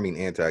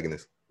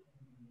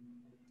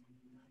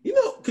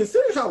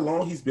 Considering how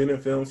long he's been in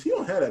films, he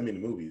don't have that many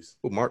movies.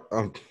 Well, Mark.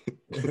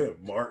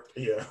 Mark,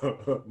 yeah,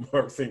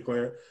 Mark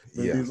Sinclair,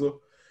 Vin Diesel.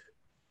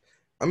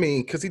 I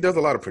mean, because he does a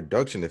lot of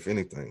production, if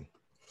anything.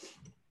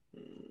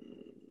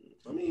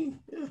 I mean,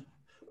 yeah.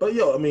 But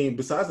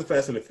besides the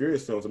Fast and the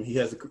Furious films, he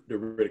has the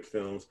Riddick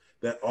films,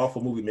 that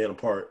awful movie Man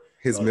Apart.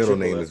 His middle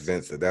name is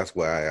Vincent. That's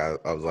why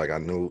I was like, I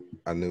knew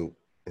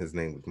his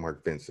name was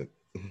Mark Vincent.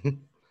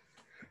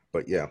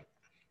 But yeah.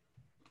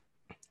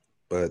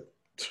 But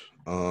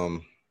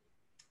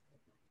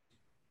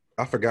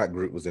I forgot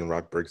Groot was in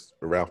Ralph Breaks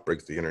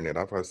the Internet.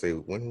 I'll probably say,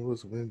 when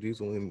was Vin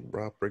Diesel in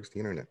Ralph Breaks the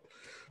Internet?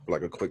 For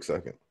like a quick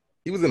second.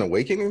 He was in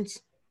Awakenings.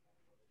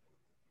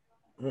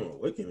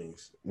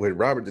 Awakenings with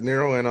Robert De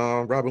Niro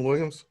and Robin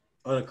Williams.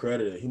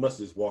 Uncredited. He must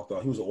have just walked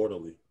off. He was an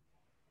orderly.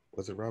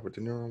 Was it Robert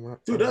De Niro?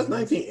 Dude, that's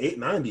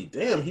 1990.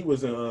 Damn, he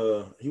wasn't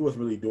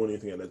really doing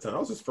anything at that time. That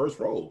was his first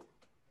role.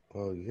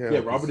 Oh yeah. Yeah,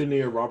 Robert De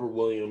Niro, Robert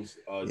Williams,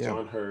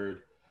 John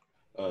Hurd.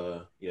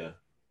 Yeah.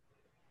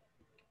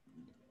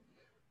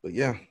 But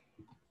yeah.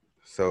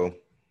 So,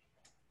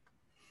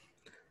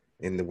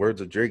 in the words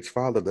of Drake's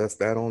father, that's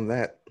that on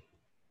that.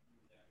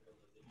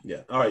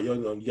 Yeah. All right. You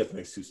got the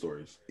next 2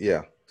 stories.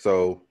 Yeah.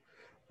 So,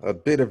 a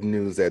bit of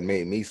news that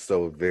made me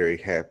so very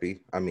happy.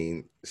 I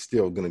mean,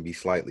 still going to be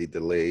slightly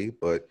delayed,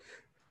 but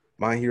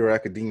My Hero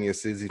Academia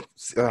season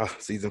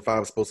 5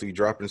 is supposed to be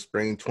dropping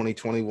spring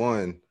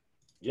 2021.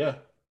 Yeah.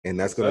 And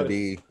that's going to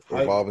be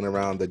revolving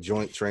around the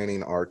joint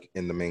training arc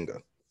in the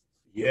manga.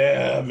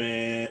 Yeah,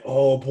 man.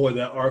 Oh, boy,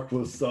 that arc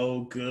was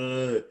so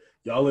good.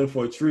 Y'all in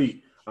for a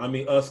treat. I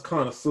mean, us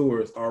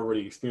connoisseurs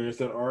already experienced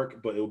that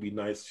arc, but it would be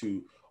nice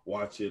to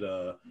watch it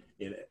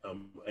in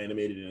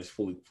animated in its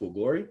full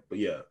glory. But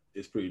yeah,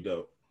 it's pretty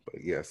dope.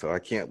 But yeah, so I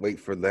can't wait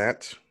for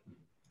that.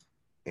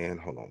 And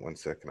hold on one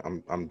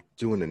second. I'm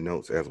doing the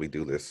notes as we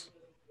do this.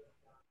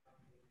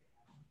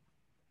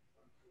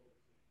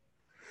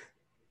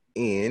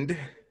 And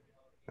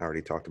I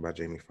already talked about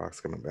Jamie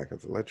Foxx coming back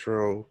as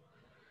Electro.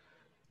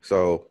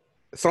 So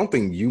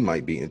something you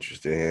might be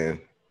interested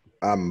in,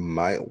 I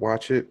might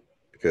watch it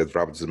because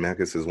Robert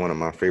Zemeckis is one of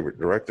my favorite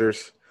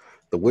directors.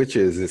 The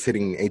Witches is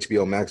hitting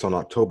HBO Max on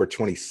October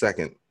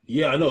 22nd.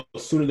 Yeah, I know.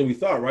 Sooner than we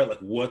thought, right? Like,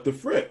 what the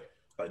frick?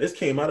 Like, this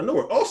came out of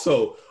nowhere.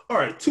 Also, all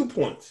right, 2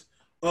 points.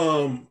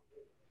 All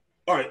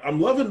right, I'm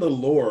loving the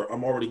lore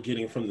I'm already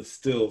getting from the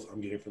stills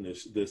I'm getting from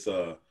this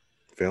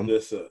film.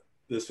 This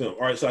film.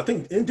 All right, so I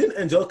think didn't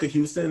Angelica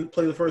Houston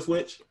play the first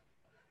witch?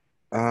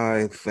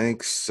 I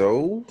think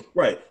so.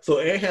 Right. So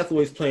Anne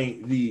Hathaway's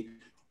playing the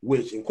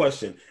witch in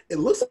question. It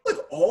looks like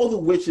all the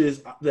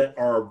witches that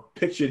are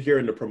pictured here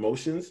in the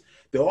promotions,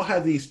 they all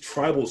have these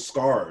tribal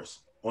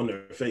scars on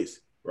their face,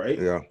 right?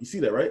 Yeah. You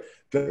see that, right?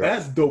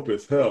 That's dope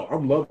as hell.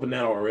 I'm loving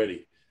that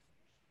already.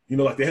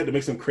 Like they had to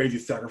make some crazy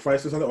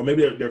sacrifice or something, or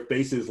maybe their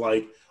face is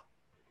like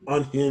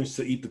unhinged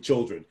to eat the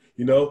children.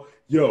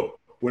 Yo,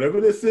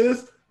 whatever this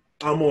is,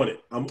 I'm on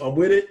it. I'm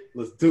with it.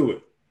 Let's do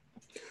it.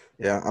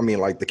 Yeah, I mean,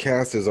 like the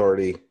cast is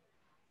already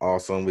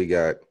awesome. We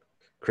got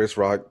Chris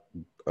Rock.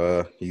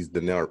 He's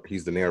the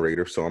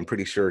narrator, so I'm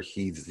pretty sure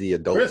he's the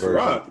adult Chris version.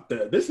 Rock.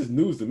 This is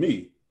news to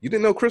me. You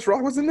didn't know Chris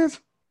Rock was in this?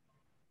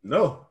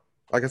 No.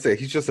 Like I said,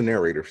 he's just a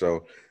narrator.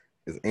 So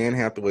it's Anne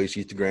Hathaway.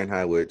 She's the Grand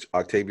High Witch.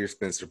 Octavia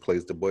Spencer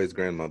plays the boy's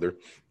grandmother.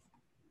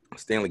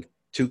 Stanley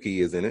Tucci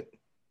is in it.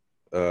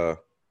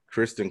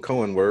 Kristen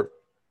Cohenworth,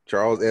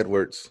 Charles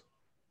Edwards.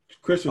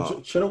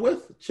 Kristen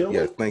Chenoweth?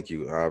 Yeah, thank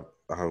you. I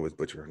always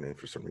butcher her name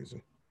for some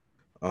reason.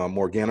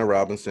 Morgana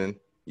Robinson,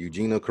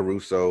 Eugenia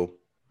Caruso,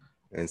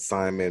 and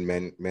Simon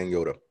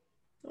Maniotta.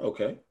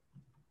 Okay.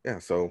 Yeah,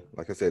 so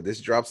like I said,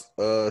 this drops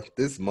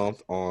this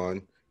month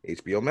on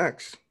HBO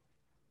Max.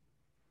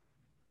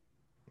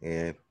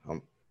 And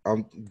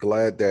I'm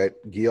glad that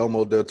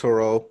Guillermo del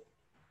Toro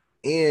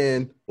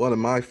and one of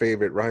my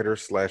favorite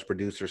writers /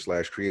 producers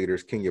 /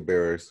 creators, Kenya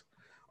Barris,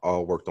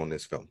 all worked on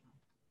this film.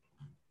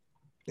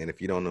 And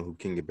if you don't know who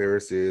Kenya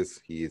Barris is,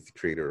 he is the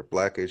creator of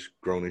Blackish,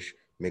 Grownish,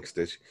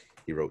 Mixedish.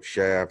 He wrote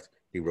Shaft.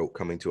 He wrote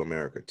Coming to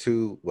America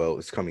 2. Well,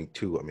 it's Coming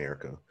to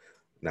America,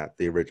 not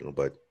the original,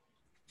 but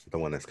the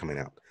one that's coming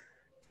out.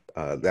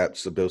 That's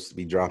supposed to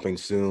be dropping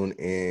soon.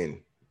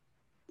 And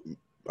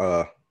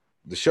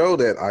the show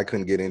that I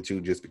couldn't get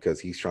into just because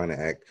he's trying to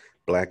act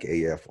Black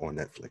AF on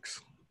Netflix.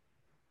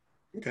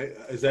 Okay.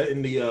 Is that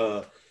in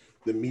the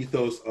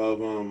mythos of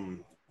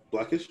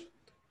Blackish.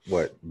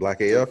 What,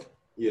 Black AF?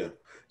 Yeah.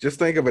 Just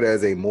think of it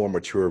as a more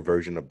mature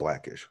version of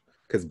Blackish,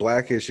 because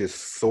Blackish is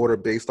sort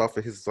of based off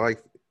of his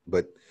life,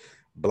 but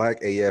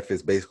Black AF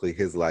is basically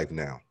his life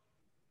now.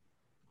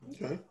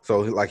 Okay.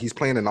 So like he's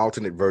playing an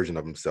alternate version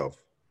of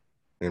himself,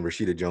 and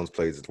Rashida Jones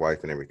plays his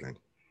wife and everything.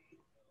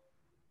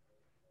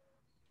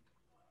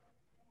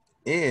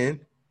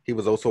 And he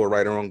was also a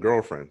writer on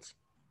Girlfriends.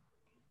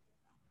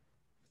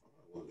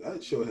 Well,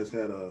 that show has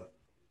had a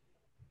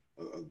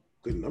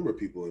good number of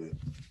people in it.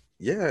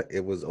 Yeah,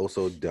 it was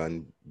also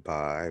done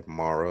by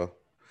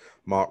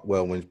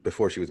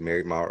before she was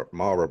married,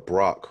 Mara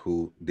Brock,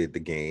 who did The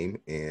Game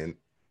and,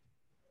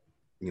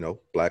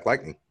 Black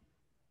Lightning.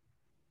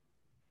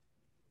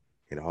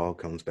 It all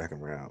comes back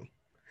around.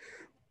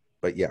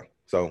 But yeah,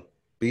 so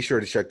be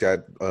sure to check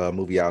that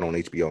movie out on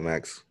HBO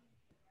Max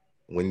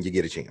when you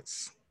get a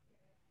chance.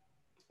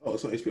 Oh,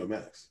 it's on HBO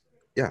Max.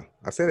 Yeah,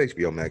 I said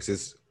HBO Max.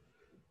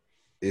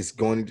 It's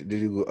going to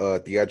do a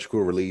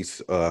theatrical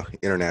release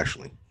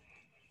internationally.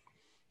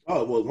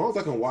 Oh, well, as long as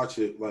I can watch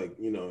it,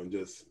 and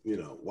just,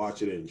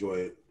 watch it and enjoy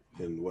it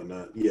and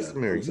whatnot. Yeah.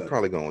 Samir, you're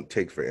probably going to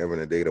take forever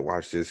and a day to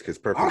watch this because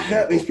I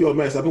have HBO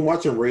Max. I've been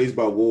watching Raised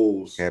by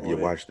Wolves. Have you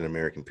watched An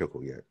American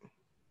Pickle yet?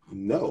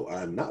 No,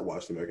 I have not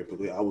watched American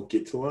Pickle. I will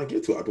get to it when I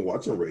get to it. I've been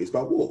watching Raised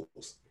by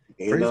Wolves.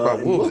 And, Raised by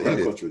Wolves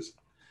countries.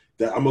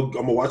 That I'm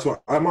gonna watch.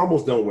 I'm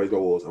almost done with Raised by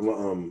Wolves. I'm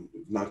gonna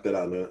knock that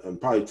out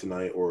probably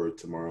tonight or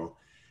tomorrow,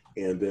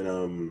 and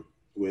then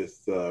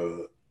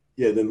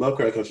then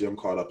Lovecraft Country I'm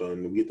caught up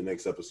on. We get the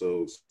next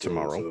episode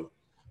tomorrow.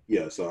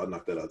 So I'll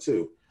knock that out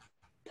too.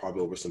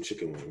 Probably over some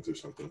chicken wings or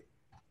something.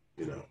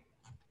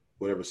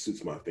 Whatever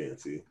suits my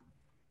fancy.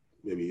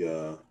 Maybe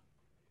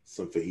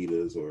some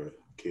fajitas or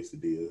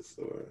quesadillas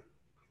or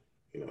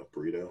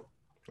burrito.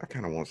 I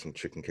kind of want some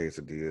chicken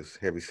quesadillas,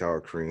 heavy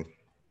sour cream.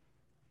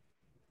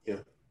 Yeah.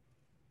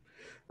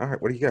 All right,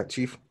 what do you got,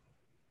 Chief?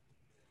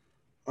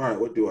 All right,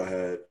 what do I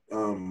had?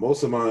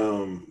 Most of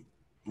my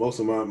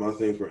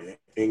things were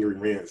angry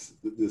rants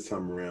this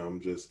time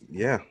around. Just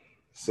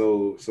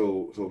so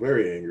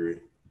very angry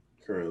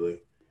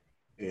currently,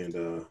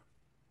 and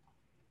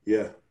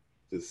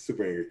just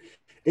super angry.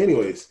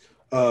 Anyways,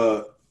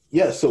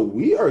 so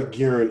we are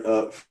gearing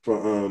up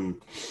for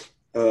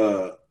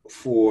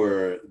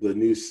the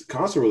new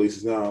console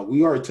releases. Now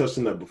we already touched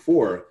on that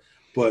before,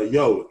 but I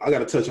got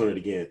to touch on it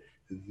again.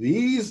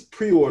 These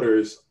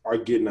pre-orders are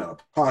getting out of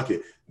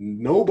pocket.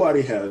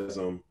 Nobody has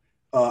them.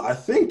 I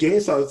think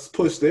GameStop's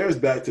pushed theirs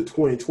back to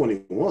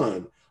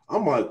 2021.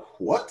 I'm like,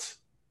 what?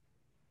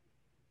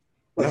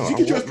 Did you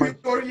get yours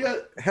pre-ordered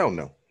yet? Hell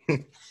no.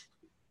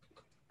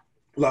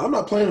 I'm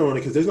not planning on it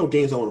because there's no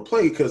games I want to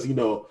play because,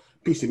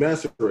 PC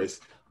Master Race.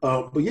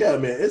 But yeah,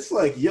 man, it's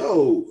like,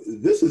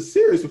 this is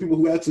serious for people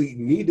who actually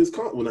need this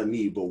console. Well, not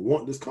need, but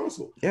want this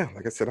console. Yeah,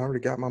 like I said, I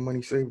already got my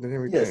money saved and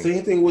everything. Yeah,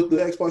 same thing with the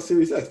Xbox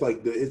Series X.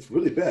 It's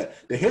really bad.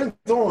 The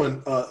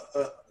hands-on,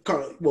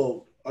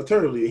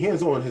 alternatively, the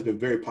hands-on has been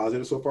very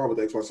positive so far with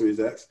the Xbox Series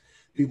X.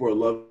 People are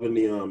loving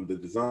the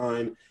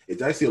design.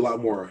 It's actually a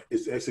lot more.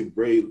 It's actually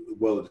very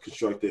well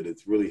constructed.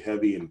 It's really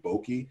heavy and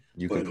bulky.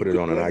 You can put it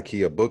on an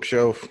IKEA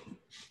bookshelf.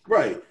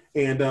 Right,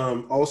 and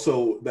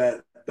also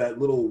that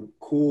little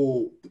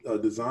cool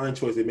design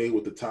choice they made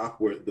with the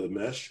top where the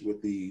mesh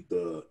with the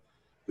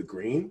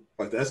green,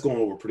 that's going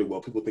over pretty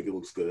well. People think it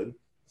looks good.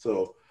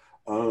 So,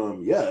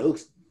 it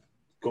looks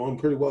going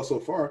pretty well so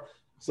far.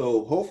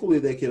 So hopefully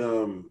they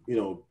can,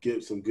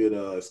 get some good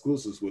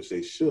exclusives, which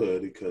they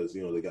should, because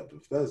they got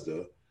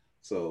Bethesda.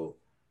 So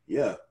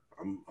yeah,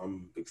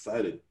 I'm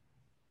excited.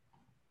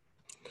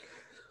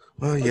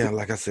 Well, yeah,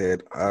 like I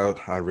said,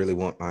 I really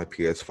want my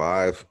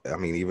PS5. I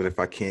mean, even if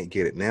I can't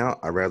get it now,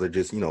 I'd rather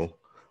just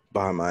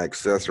buy my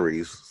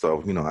accessories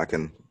so I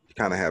can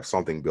kind of have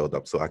something built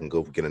up so I can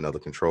go get another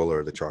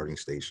controller, the charging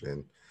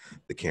station,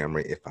 the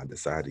camera if I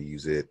decide to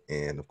use it,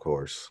 and of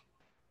course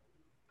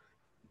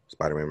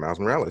Spider-Man Miles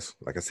Morales.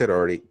 Like I said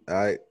already,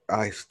 I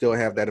still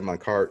have that in my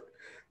cart.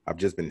 I've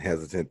just been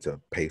hesitant to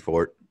pay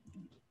for it.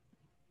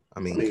 I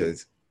mean,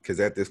 because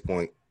at this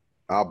point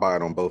I'll buy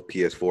it on both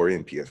PS4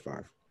 and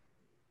PS5.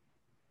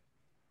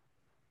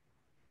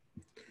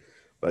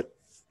 But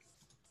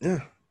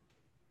yeah,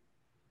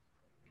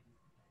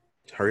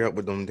 hurry up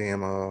with them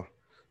damn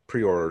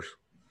pre-orders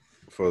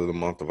for the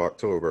month of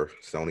October,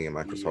 Sony and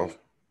Microsoft. Yeah,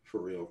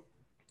 for real.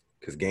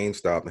 Because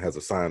GameStop has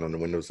a sign on the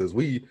window that says,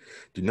 we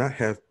do not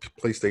have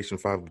PlayStation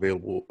 5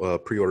 available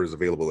pre-orders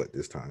available at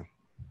this time.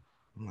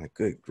 I'm like,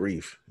 good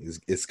grief.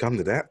 It's come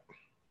to that?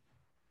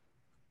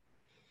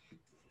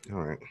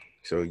 All right.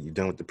 So you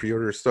done with the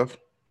pre-order stuff?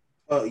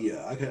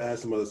 Yeah, I can add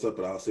some other stuff,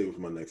 but I'll save it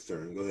for my next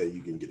turn. Go ahead.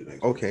 You can get the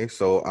next one.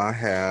 So I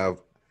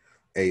have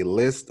a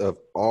list of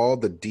all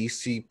the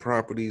DC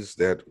properties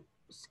that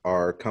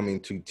are coming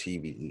to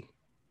TV.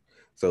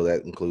 So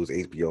that includes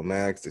HBO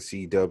Max, the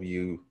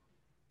CW.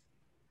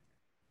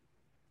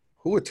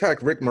 Who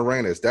attacked Rick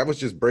Moranis? That was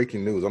just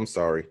breaking news. I'm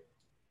sorry.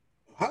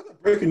 How's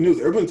that breaking news?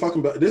 Everybody's talking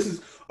about this.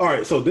 Is all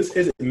right. So this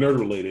isn't nerd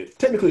related.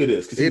 Technically, it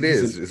is.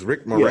 It's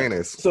Rick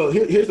Moranis. Yeah. So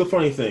here's the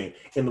funny thing.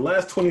 In the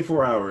last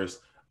 24 hours,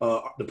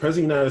 the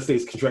president of the United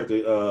States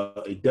contracted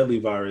a deadly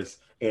virus,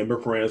 and Rick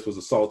Moranis was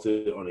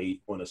assaulted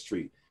on a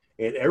street.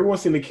 And everyone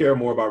seemed to care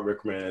more about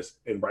Rick Moranis,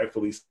 and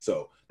rightfully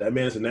so. That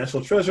man is a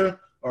national treasure,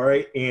 all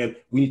right? And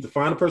we need to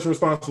find the person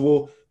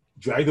responsible,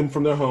 drag them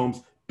from their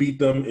homes, beat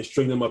them, and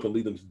string them up and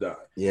lead them to die.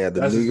 Yeah,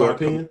 That's just my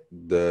opinion.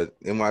 The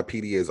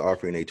NYPD is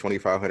offering a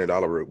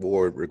 $2,500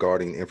 reward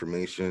regarding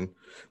information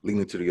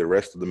leading to the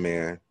arrest of the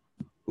man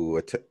who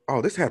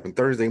this happened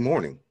Thursday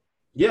morning.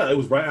 Yeah, it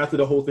was right after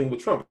the whole thing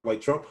with Trump.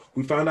 Like Trump,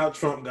 we found out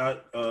Trump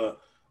got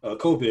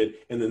COVID,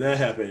 and then that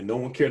happened. No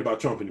one cared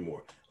about Trump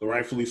anymore. And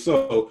rightfully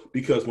so,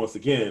 because once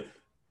again,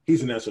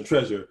 he's a national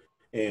treasure.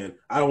 And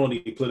I don't want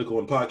to be political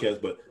on the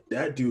podcast, but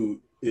that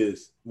dude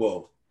is,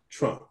 well,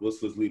 Trump.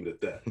 Let's leave it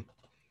at that.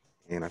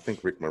 And I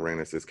think Rick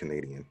Moranis is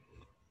Canadian.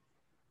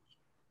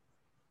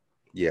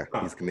 Yeah,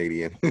 he's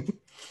Canadian.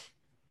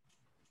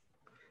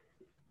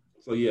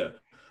 So, yeah.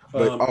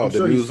 But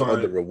the news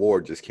of the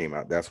reward just came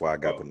out. That's why I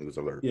got the news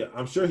alert. Yeah,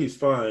 I'm sure he's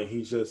fine.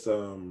 He's just,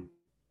 he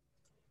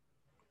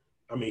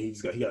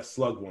got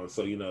slugged once,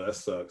 so, that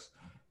sucks.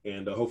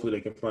 And hopefully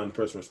they can find the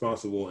person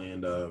responsible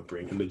and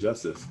bring him to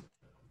justice.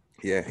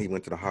 Yeah, he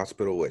went to the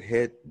hospital with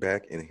head,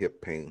 back, and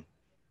hip pain.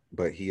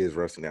 But he is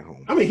resting at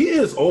home. I mean, he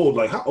is old.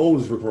 Like, how old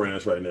is Rick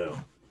Moranis right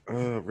now?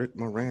 Rick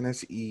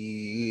Moranis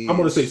is... I'm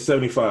going to say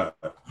 75.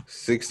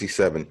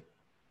 67.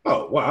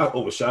 Oh, wow. I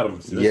overshot him.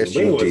 Yes,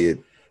 you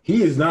did.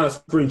 He is not a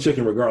spring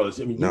chicken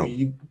regardless. I mean, no.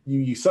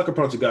 you sucker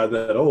punch a guy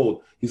that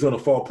old, he's going to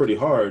fall pretty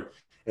hard.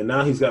 And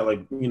now he's got,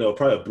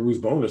 probably a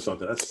bruised bone or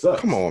something. That sucks.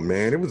 Come on,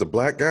 man. It was a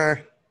black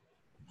guy.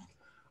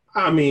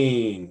 I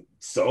mean,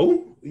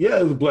 so? Yeah,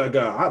 it was a black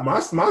guy.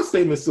 My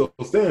statement still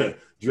stands.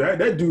 Drag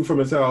that dude from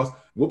his house,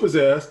 whoop his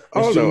ass,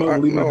 and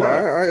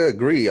I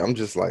agree. I'm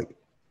just like,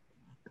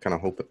 I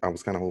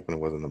was kind of hoping it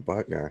wasn't a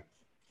black guy.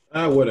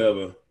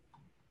 Whatever.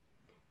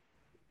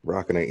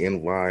 Rocking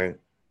an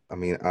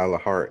a la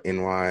heart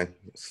NY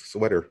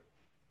sweater.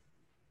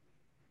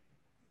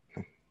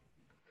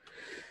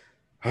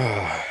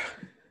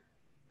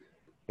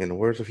 In the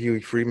words of Huey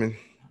Freeman,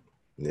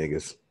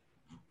 niggas.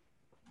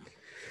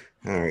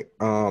 All right.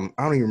 I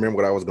don't even remember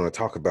what I was going to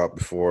talk about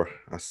before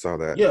I saw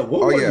that. Yeah,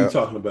 what were you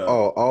talking about?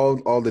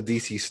 All the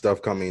DC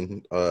stuff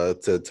coming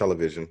to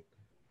television.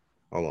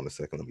 Hold on a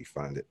second, let me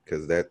find it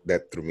because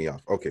that threw me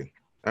off. Okay.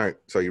 All right.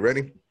 So you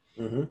ready?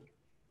 Mm-hmm.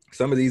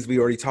 Some of these we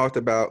already talked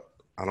about.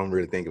 I don't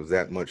really think it was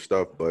that much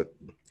stuff, but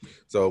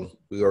so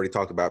we already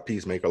talked about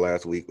Peacemaker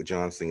last week with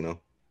John Cena.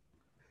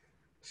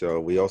 So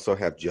we also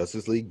have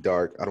Justice League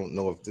Dark. I don't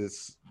know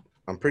if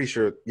I'm pretty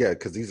sure,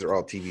 because these are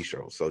all TV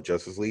shows. So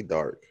Justice League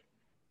Dark.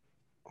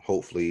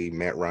 Hopefully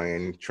Matt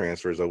Ryan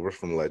transfers over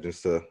from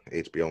Legends to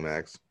HBO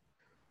Max.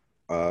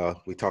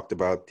 We talked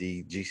about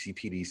the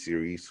GCPD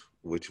series,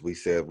 which we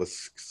said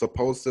was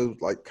supposed to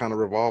kind of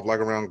revolve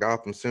around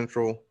Gotham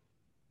Central.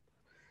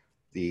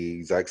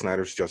 The Zack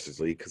Snyder's Justice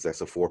League, because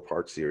that's a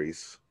 4-part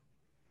series.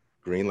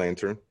 Green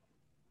Lantern.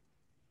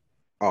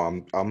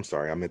 I'm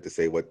sorry, I meant to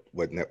say what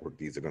network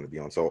these are going to be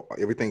on. So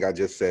everything I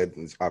just said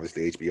is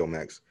obviously HBO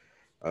Max.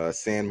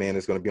 Sandman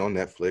is going to be on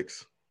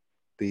Netflix.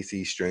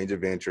 DC Strange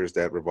Adventures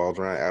that revolves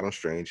around Adam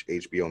Strange,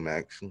 HBO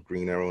Max.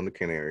 Green Arrow and the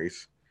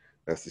Canaries.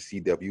 That's the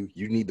CW.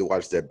 You need to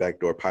watch that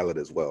Backdoor pilot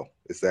as well.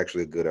 It's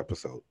actually a good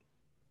episode.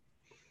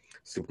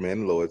 Superman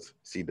and Lois,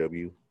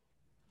 CW.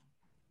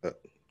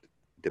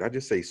 Did I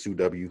just say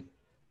CW?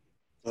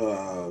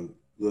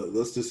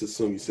 Let's just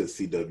assume you said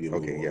CW.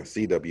 Okay, yeah,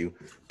 CW.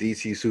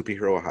 DC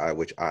Superhero High,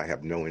 which I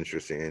have no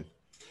interest in.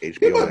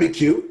 HBO It might be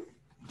cute.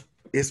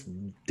 It's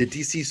the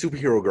DC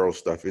superhero girl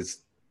stuff is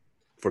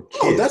for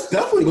kids. Oh, that's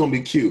definitely gonna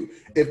be cute.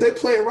 If they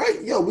play it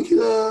right, we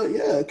could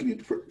it could be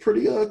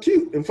pretty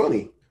cute and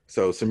funny.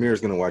 So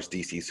Samir's gonna watch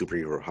DC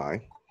Superhero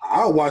High.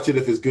 I'll watch it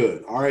if it's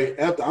good. All right.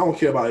 I don't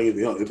care about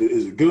anything else. If it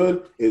is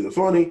good, is it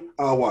funny?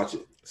 I'll watch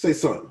it. Say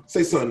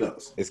something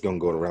else. It's gonna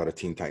go the route of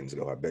Teen Titans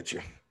Go, I bet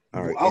you.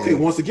 All right. Okay,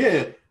 once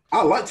again,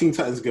 I like Teen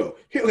Titans Go.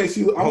 Here, okay,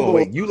 see,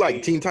 you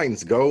like Teen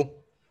Titans Go?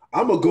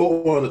 I'm gonna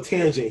go on a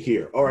tangent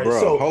here. All right, bro.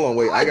 So hold on,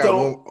 wait. I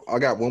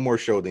got one more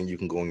show, then you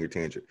can go on your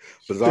tangent.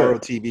 Bizarro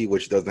TV,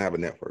 which doesn't have a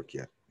network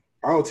yet.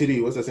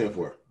 ROTD, what's that stand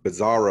for?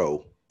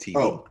 Bizarro TV.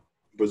 Oh,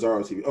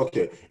 Bizarro TV.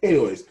 Okay.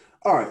 Anyways,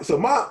 all right. So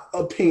my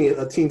opinion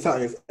of Teen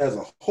Titans as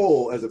a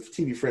whole, as a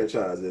TV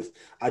franchise, is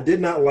I did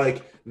not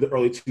like the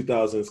early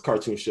 2000s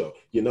cartoon show.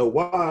 You know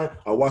why?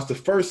 I watched the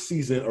first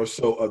season or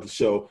so of the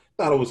show,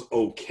 thought it was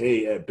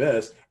okay at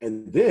best,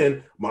 and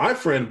then my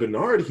friend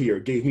Bernard here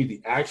gave me the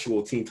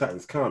actual Teen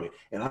Titans comic,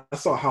 and I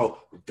saw how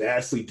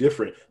vastly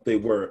different they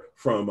were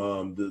from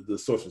the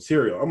source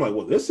material. I'm like,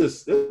 well, this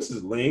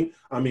is lame.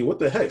 I mean, what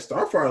the heck?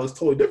 Starfire looks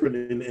totally different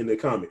in the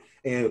comic,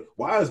 and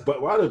why does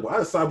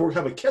Cyborg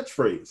have a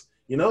catchphrase?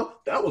 You know,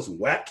 that was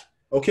whack.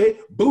 Okay,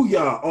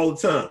 booyah all the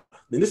time.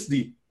 And this is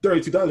the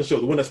 2000 show,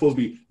 the one that's supposed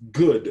to be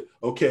good.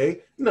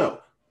 Okay, no,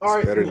 all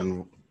right. Better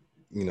than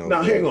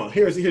Now, hang on.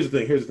 Here's the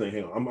thing.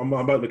 Hang on. I'm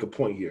about to make a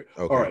point here.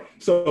 Okay. All right.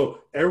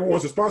 So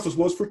everyone's response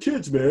was for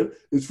kids, man.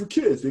 It's for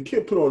kids. They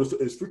can't put all this.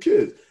 It's for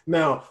kids.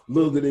 Now,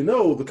 little did they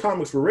know, the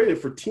comics were rated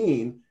for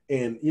teen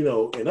and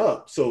and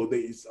up. So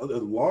there's a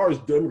large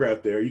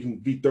demographic there. You can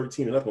be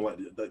 13 and up and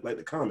like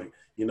the comic,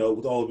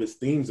 with all of its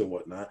themes and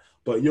whatnot.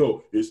 But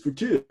it's for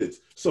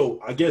kids.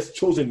 So I guess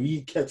children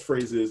need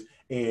catchphrases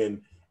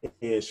and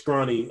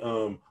scrawny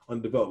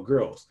undeveloped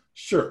girls.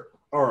 Sure.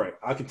 All right,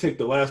 I can take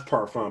the last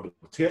part fine, but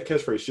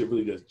catchphrase shit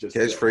really just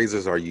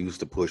catchphrases are used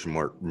to push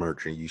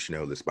merch, and you should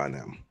know this by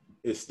now.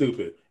 It's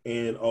stupid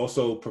and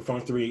also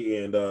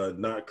perfunctory and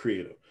not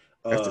creative.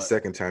 That's the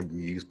second time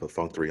you use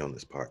perfunctory on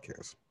this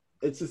podcast.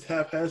 It's just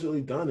haphazardly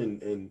done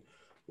and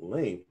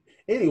lame.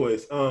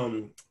 Anyways,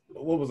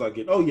 what was I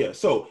getting? Oh yeah,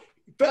 so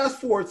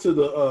fast forward to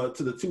the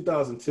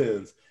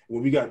 2010s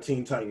when we got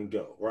Teen Titan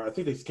Go, right? I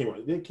think they came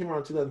out. They came out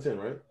in 2010,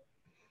 right?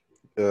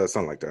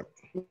 Something like that.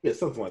 Yeah,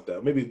 something like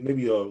that.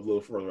 Maybe a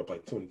little further up,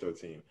 like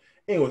 2013.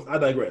 Anyways, I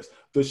digress.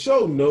 The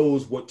show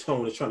knows what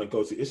tone it's trying to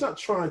go to. It's not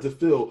trying to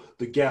fill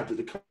the gap that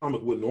the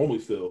comic would normally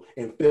fill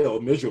and fail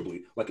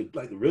miserably, like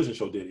the original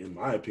show did, in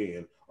my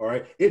opinion. All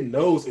right, it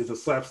knows it's a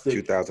slapstick.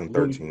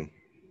 2013.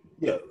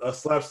 A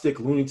slapstick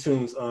Looney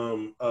Tunes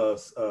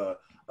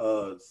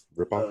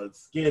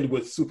skinned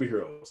with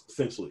superheroes,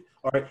 essentially.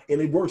 All right, and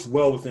it works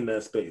well within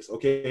that space.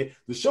 Okay,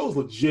 the show's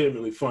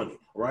legitimately funny.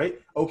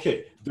 Right?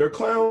 Okay, they're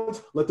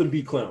clowns. Let them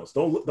be clowns.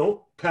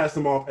 Don't pass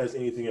them off as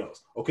anything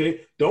else.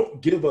 Okay,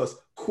 don't give us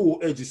cool,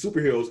 edgy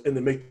superheroes and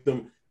then make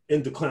them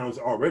into clowns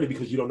already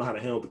because you don't know how to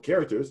handle the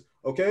characters.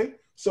 Okay,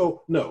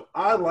 so no,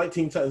 I like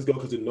Teen Titans Go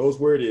because it knows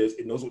where it is.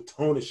 It knows what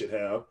tone it should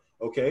have.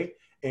 Okay,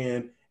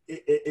 and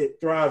it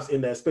thrives in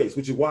that space,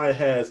 which is why it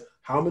has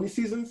how many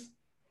seasons?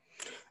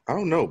 I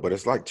don't know, but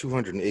it's like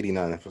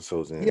 289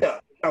 episodes in. Yeah,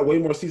 it got way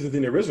more seasons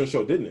than the original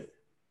show, didn't it?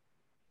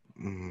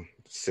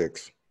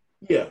 6.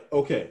 Yeah,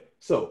 okay.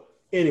 So,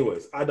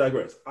 anyways, I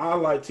digress. I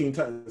like Teen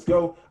Titans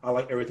Go. I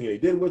like everything they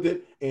did with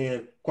it.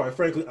 And quite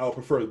frankly, I would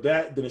prefer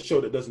that than a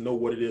show that doesn't know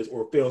what it is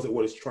or fails at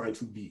what it's trying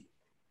to be.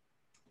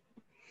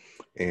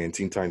 And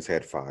Teen Titans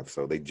had 5,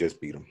 so they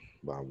just beat them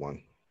by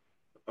 1.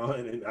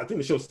 And I think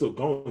the show's still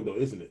going, though,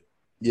 isn't it?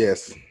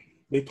 Yes.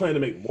 They plan to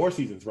make more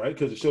seasons, right?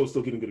 Because the show's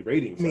still getting good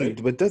ratings,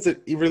 right? But does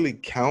it really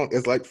count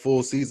as like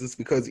full seasons?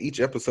 Because each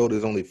episode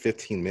is only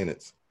 15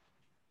 minutes.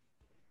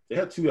 They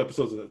have 2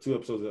 episodes, an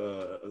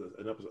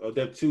episode.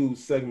 They have 2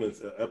 segments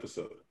an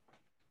episode.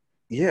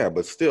 Yeah,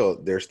 but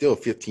still, they're still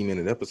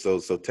 15-minute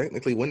episodes. So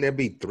technically, wouldn't there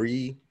be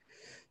 3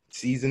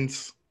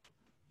 seasons?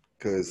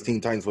 Because Teen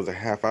Titans was a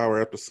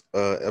half-hour episodes.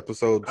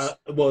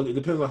 Well, it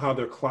depends on how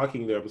they're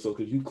clocking their episodes.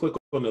 Because you click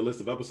on the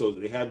list of episodes,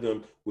 they have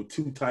them with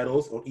 2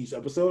 titles on each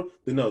episode.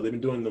 Then no, they've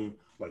been doing them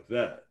like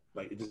that.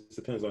 Like it just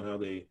depends on how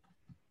they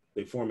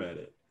format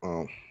it.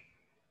 Oh,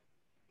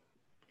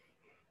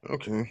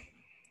 okay.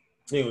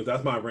 Anyways,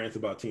 that's my rant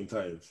about Teen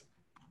Titans.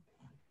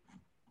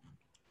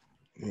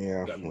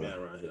 Yeah, got me mad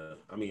around here.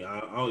 I mean,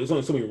 there's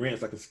only so many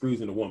rants I can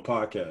squeeze into one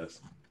podcast.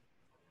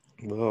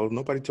 Well,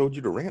 nobody told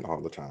you to rant all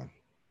the time.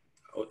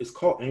 It's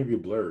called Angry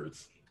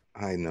Blerds.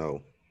 I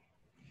know.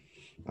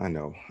 All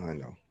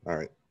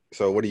right.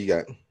 So what do you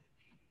got?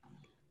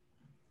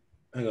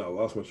 Hang on, I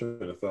lost my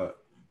train of thought.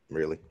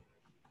 Really?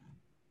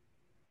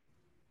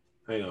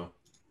 Hang on.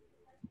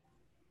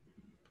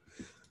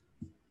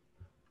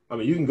 I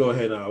mean, you can go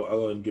ahead and I'll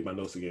go ahead and get my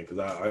notes again because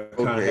I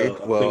kind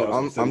of. Well,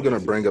 I'm going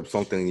to bring up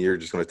something and you're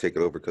just going to take it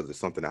over because it's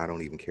something I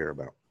don't even care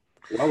about.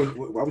 Why would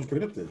you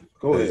bring it up then?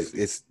 Go ahead.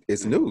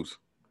 It's news.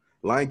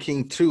 Lion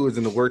King 2 is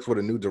in the works with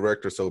a new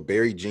director. So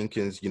Barry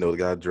Jenkins, the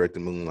guy who directed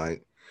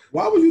Moonlight.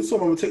 Why would you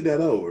someone take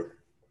that over?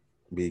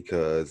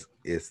 Because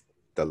it's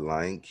the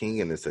Lion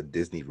King and it's a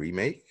Disney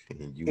remake.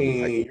 And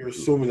you're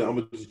assuming that I'm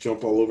going to just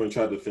jump all over and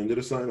try to defend it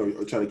or something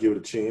or try to give it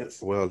a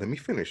chance? Well, let me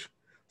finish.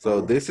 So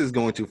this is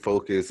going to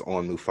focus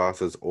on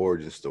Mufasa's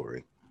origin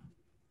story.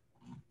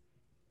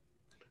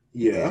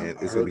 Yeah, and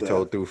it's going to be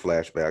told through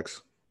flashbacks.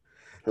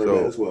 Heard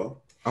that as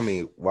well. I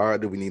mean, why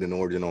do we need an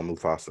origin on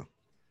Mufasa?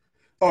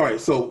 All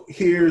right, so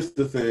here's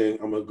the thing.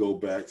 I'm going to go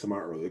back to my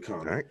earlier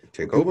comment. All right,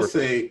 take over. People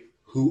say,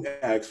 who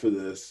asked for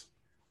this?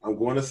 I'm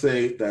going to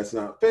say that's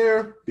not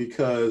fair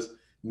because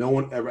no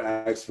one ever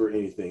asked for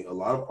anything. A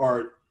lot of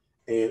art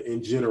and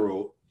in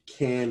general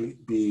can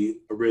be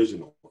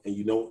original, and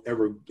you don't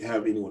ever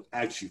have anyone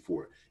ask you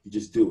for it. You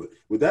just do it.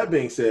 With that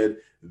being said,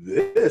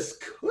 this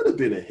could have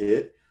been a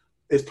hit.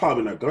 It's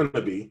probably not going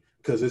to be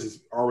because this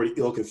is already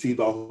ill-conceived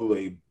off of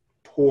a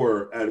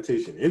poor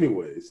adaptation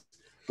anyways.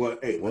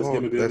 But, hey, let's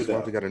give it a bit of a doubt. That's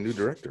why we got a new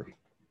director.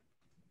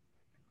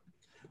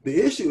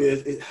 The issue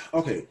is,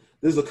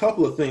 there's a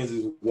couple of things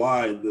is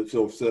why the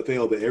film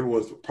failed that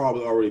everyone's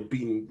probably already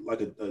beaten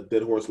like a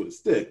dead horse with a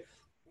stick.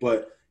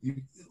 But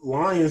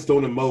lions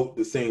don't emote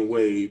the same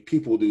way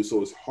people do,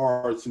 so it's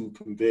hard to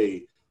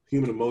convey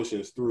human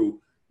emotions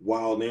through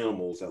wild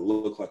animals that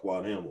look like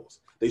wild animals.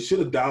 They should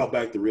have dialed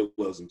back the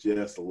realism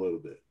just a little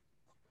bit.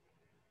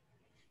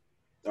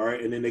 All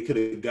right, and then they could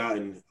have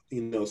gotten,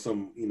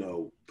 some,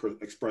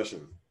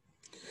 expression.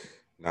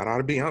 Not out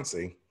of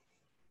Beyonce.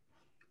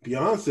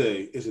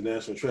 Beyonce is a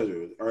national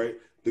treasure, all right?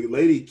 The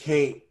lady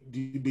can't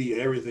be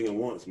everything at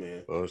once,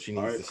 man. Well, she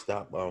needs to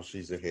stop while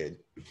she's ahead.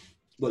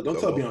 Look, don't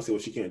tell Beyonce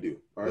what she can't do,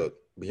 all right? Look,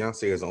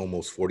 Beyonce is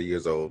almost 40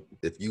 years old.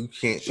 If you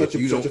can't, Shut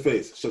your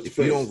face. Shut your if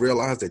face. you don't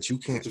realize that you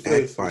can't Shut your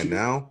act face. by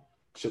now,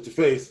 shut your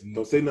face.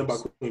 Don't say nothing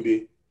about Queen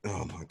Bee.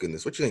 Oh my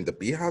goodness! What you think? The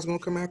Beehive's gonna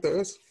come after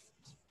us?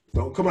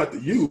 Don't come after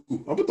you.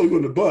 I'm gonna throw you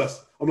on the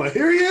bus. I'm like,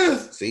 here he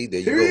is. See, there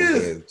you here go he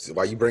is. again.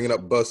 Why you bringing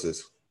up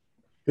buses?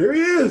 Here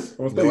he is.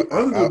 I'm gonna throw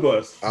you under the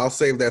bus. I'll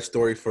save that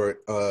story for.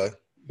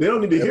 They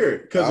don't need to hear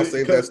it. I'll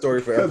save that story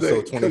for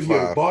episode 25.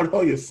 Because you bought it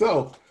on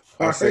yourself.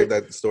 I'll save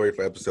that story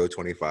for episode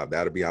 25.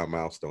 That'll be our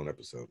milestone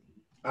episode.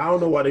 I don't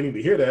know why they need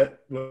to hear that.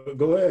 But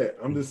go ahead.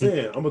 I'm just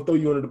saying. I'm gonna throw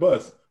you under the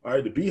bus. All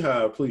right, the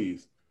Beehive,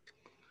 please.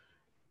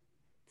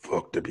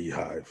 Fuck the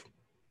Beehive.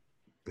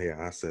 Yeah,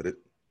 I said it.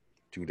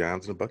 2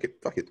 downs in a bucket.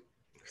 Fuck it.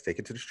 Let's take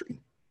it to the street.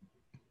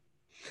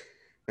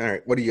 All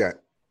right, what do you got?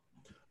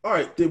 All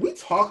right, did we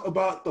talk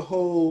about the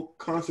whole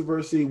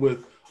controversy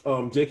with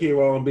J.K.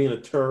 Rowling being a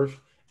TERF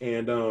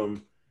and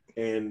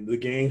the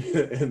game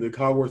and the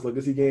Hogwarts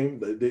Legacy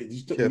game?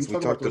 Yes, we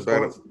talked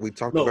about it. We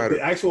talked about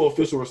the actual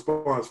official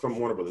response from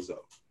Warner Brothers,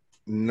 though.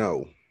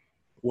 No.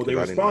 Well, they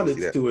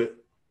responded to it,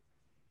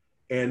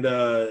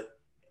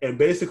 and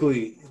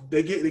basically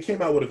they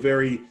came out with a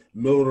very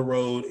middle of the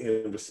road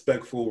and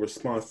respectful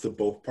response to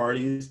both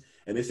parties,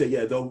 and they said,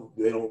 yeah, though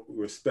they don't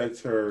respect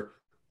her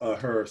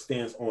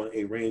stance on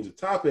a range of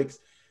topics,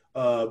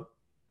 and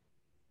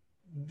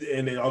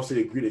they also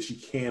agree that she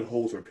can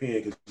hold her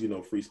opinion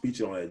because free speech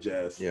and all that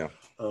jazz. Yeah.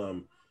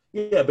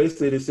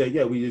 Basically they said,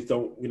 yeah, we're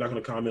not going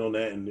to comment on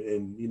that, and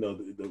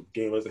the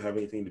game doesn't have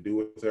anything to do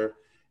with her.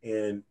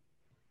 And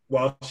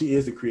while she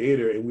is the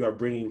creator, and we are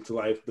bringing to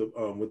life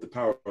with the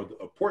power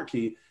of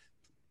Portkey,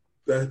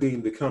 that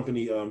being the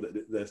company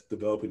that's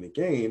developing the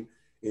game,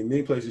 in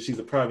many places she's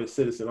a private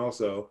citizen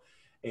also,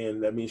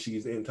 and that means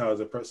she's entitled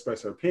to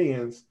express her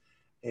opinions,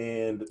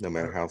 and no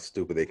matter how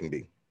stupid they can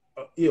be.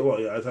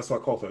 That's why I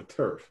call her a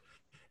TERF.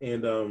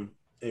 And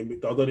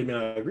although they may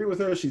not agree with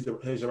her, she has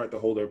the right to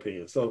hold her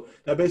opinion. So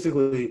that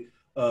basically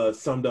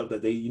summed up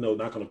that they,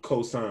 not going to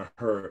co-sign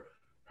her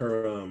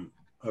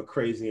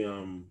crazy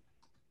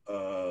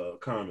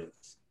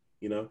comments,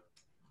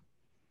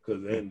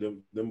 because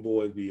them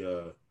boys be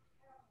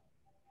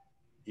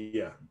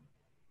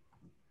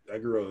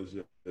that girl is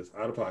just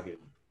out of pocket.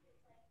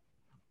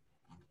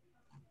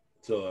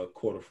 To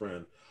quote a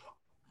friend.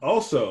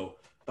 Also,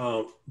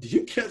 did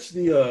you catch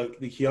the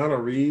Keanu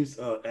Reeves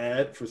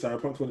ad for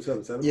Cyberpunk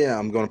 2077? Yeah,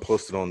 I'm going to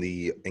post it on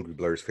the Angry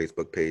Blerds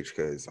Facebook page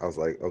because I was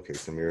like, okay,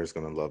 Samir is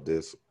going to love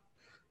this.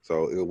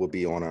 So it will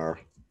be on our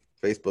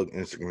Facebook,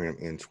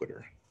 Instagram, and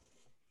Twitter.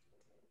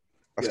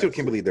 I still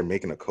can't believe they're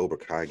making a Cobra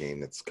Kai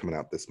game that's coming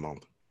out this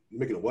month.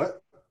 Making a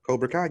what?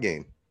 Cobra Kai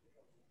game.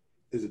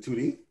 Is it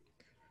 2D?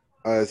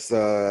 It's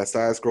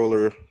side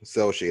scroller,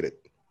 cell shaded.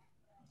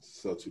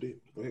 So 2D.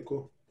 Okay,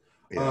 cool.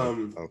 Yeah,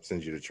 I'll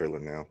send you the trailer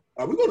now.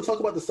 Are we going to talk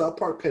about the South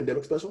Park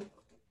pandemic special?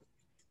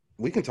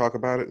 We can talk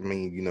about it. I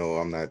mean,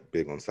 I'm not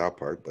big on South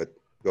Park, but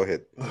go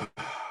ahead.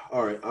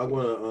 All right, I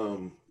want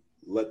to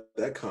let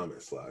that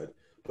comment slide.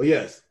 But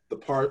yes, the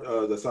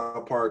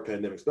South Park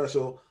pandemic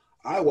special.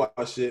 I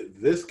watched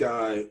it. This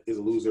guy is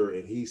a loser,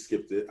 and he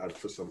skipped it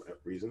for some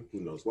reason. Who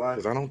knows why?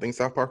 Because I don't think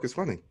South Park is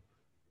funny.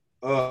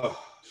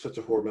 Shut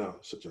your whore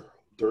mouth. Shut your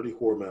dirty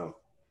whore mouth.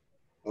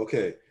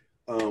 Okay,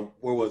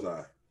 where was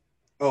I?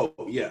 Oh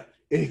yeah.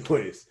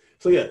 Anyways,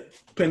 so yeah,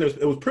 pandemic.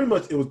 It was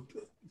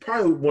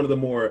probably one of the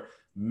more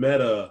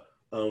meta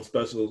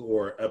specials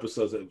or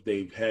episodes that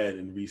they've had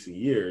in recent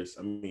years.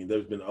 I mean,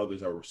 there's been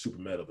others that were super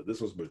meta, but this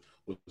was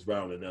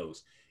round the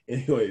nose.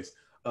 Anyways,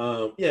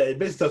 it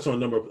basically touched on a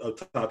number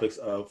of topics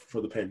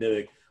for the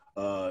pandemic,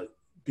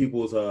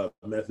 people's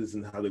methods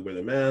and how they wear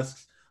their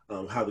masks,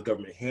 how the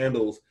government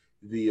handles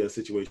the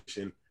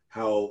situation,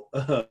 how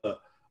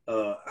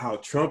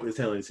Trump is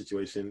handling the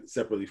situation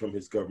separately from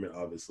his government,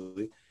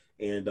 obviously.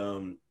 And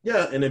and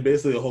then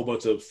basically a whole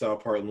bunch of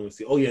South Park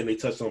lunacy. Oh yeah, and they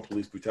touched on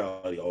police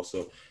brutality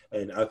also,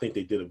 and I think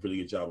they did a really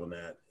good job on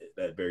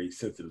that very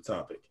sensitive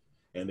topic.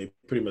 And they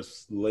pretty much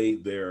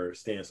laid their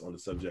stance on the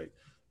subject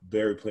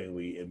very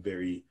plainly and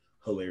very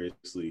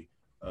hilariously.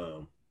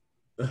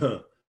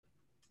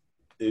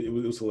 It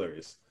was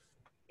hilarious.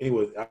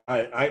 Anyway,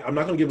 I'm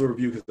not gonna give a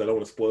review because I don't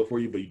want to spoil it for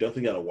you, but you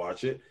definitely got to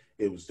watch it.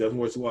 It was definitely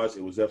worth to watch.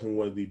 It was definitely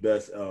one of the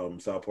best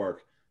South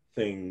Park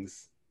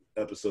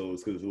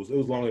episodes because it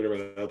was longer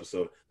than an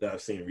episode that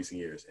I've seen in recent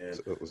years. And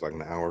so it was like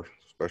an hour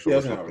special. Yeah, it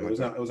was an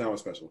hour. It was an hour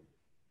special.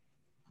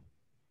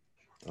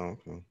 Oh,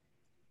 okay.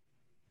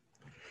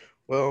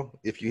 Well,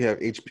 if you have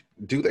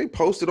do they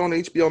post it on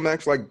HBO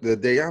Max like the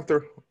day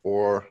after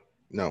or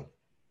no?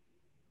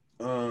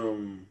 I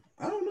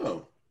don't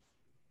know.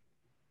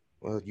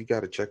 Well, you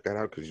got to check that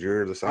out because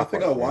you're the South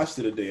Park. I think I watched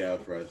it a day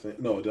after. I think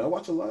no, did I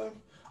watch it live?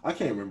 I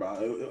can't remember.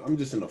 I'm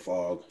just in the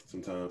fog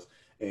sometimes.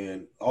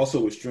 And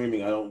also with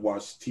streaming, I don't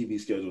watch TV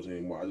schedules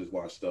anymore. I just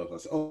watch stuff. I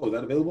said, "Oh, is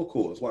that available?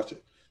 Cool, let's watch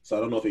it." So I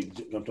don't know if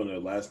it jumped on there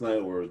last night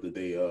or the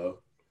day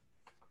of.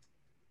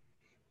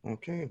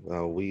 Okay,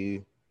 well,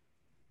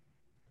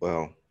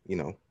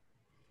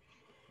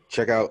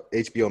 check out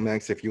HBO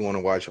Max if you want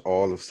to watch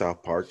all of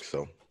South Park.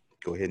 So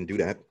go ahead and do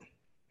that.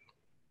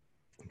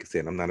 I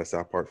said, I'm not a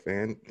South Park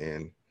fan,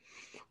 and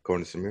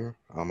according to Samir,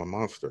 I'm a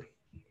monster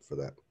for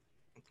that.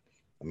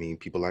 I mean,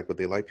 people like what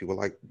they like.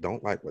 People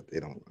don't like what they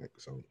don't like.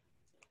 So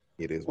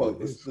it is what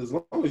Well, it is. as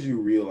long as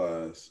you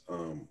realize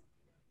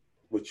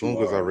what As you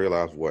long as I are,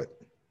 realize what.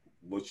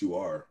 what you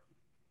are.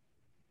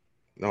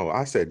 No,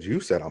 I said you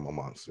said I'm a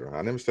monster.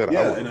 I never said I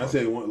Yeah, was a and I monster.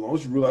 said, well, as long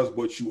as you realize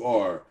what you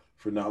are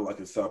for not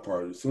liking South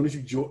Park, as soon as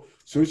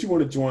you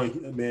want to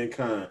join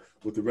mankind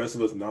with the rest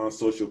of us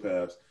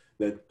non-sociopaths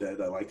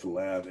that like to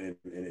laugh and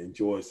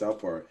enjoy South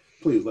Park,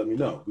 please let me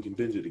know. We can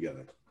binge it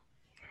together.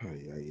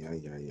 Ay, ay,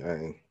 ay, ay,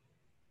 ay.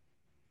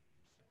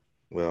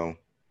 Well,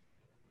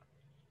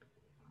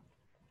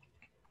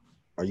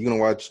 are you gonna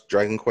watch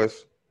Dragon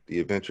Quest: The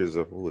Adventures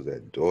of who was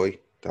that?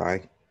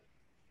 Dai?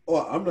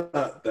 Well, I'm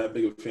not that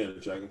big of a fan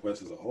of Dragon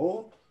Quest as a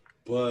whole,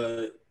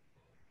 but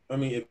I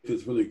mean, if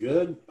it's really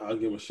good, I'll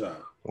give it a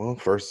shot. Well,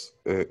 first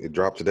it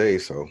dropped today,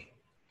 so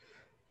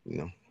you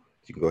know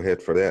you can go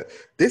ahead for that.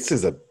 This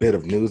is a bit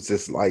of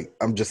news.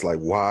 I'm just like,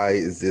 why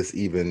is this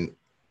even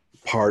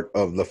part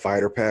of the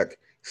fighter pack?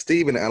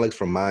 Steve and Alex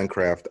from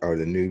Minecraft are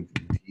the new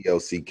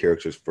DLC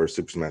characters for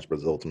Super Smash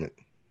Bros. Ultimate.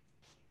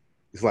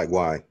 It's like,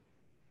 why?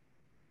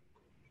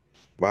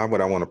 Why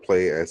would I want to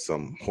play as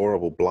some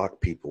horrible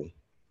block people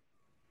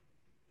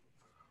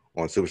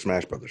on Super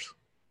Smash Brothers?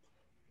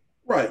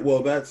 Right.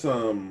 Well, that's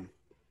I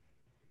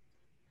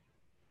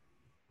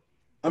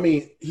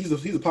mean, he's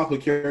a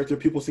popular character.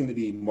 People seem to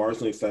be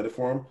marginally excited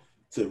for him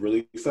to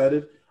really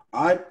excited.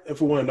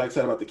 For one, I'm not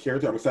excited about the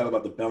character. I'm excited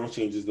about the balance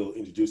changes they'll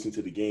introduce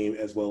into the game,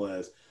 as well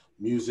as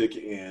music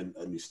and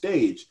a new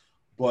stage.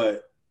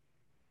 But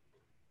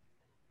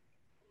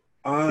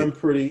I'm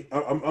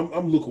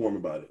lukewarm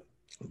about it.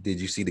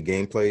 Did you see the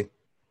gameplay?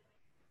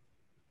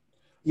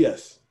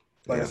 Yes,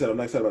 like I Yeah. said, I'm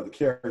not excited about the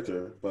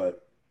character,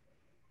 but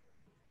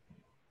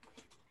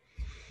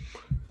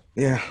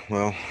Yeah,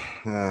 well,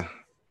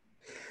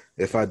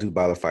 if I do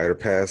buy the fighter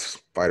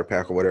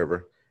pack or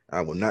whatever,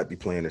 I will not be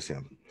playing as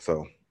him.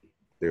 So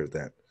there's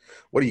that.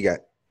 What do you got?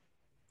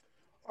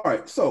 all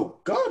right.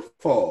 So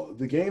Godfall,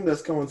 the game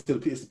that's going to the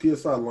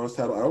PS5 launch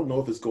title. I don't know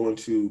if it's going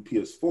to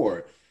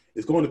PS4.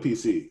 It's going to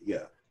PC.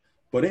 Yeah.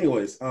 But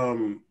anyways,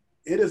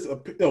 it is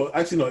no,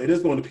 actually no, it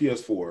is going to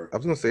PS4. I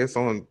was gonna say it's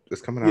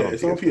coming out Yeah, on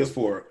it's on PS4.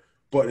 PS4,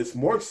 but it's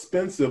more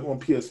expensive on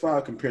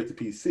PS5 compared to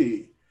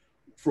PC.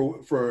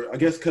 For I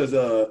guess because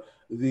the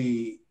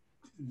the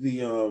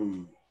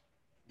um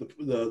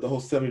the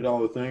whole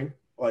 $70 thing,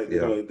 like Yeah.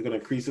 they're gonna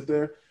increase it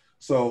there.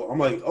 So I'm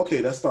like,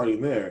 okay, that's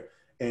starting there.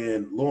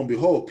 And lo and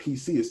behold,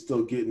 PC is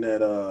still getting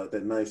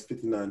that nice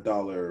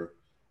 $59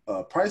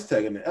 price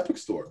tag in the Epic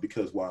Store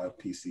because why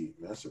PC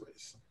Master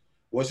Race?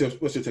 What's your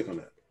take on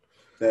that?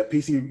 That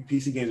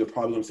PC games are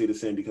probably going to stay the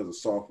same because of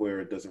software.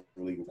 It doesn't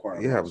really require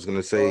a Yeah, I lot of was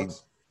gonna storage say,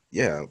 costs.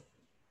 yeah.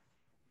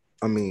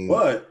 I mean,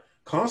 But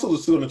consoles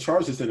are still going to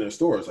charge this in their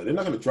stores. Like they're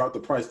not going to drop the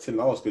price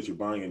 $10 because you're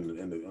buying it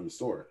in the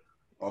store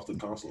off the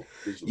console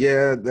digitally.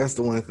 yeah, that's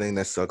the one thing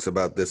that sucks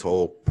about this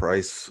whole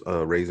price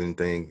raising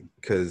thing.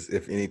 Because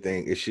if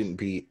anything, it shouldn't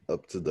be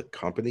up to the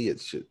company.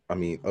 I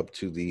mean, up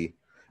to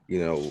you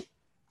know,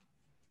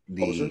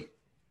 Publisher, the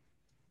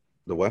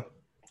the what?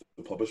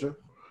 the publisher.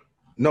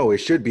 No, it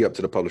should be up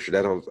to the publisher.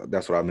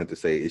 That's what I meant to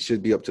say. It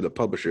should be up to the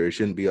publisher. It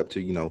shouldn't be up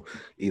to,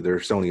 either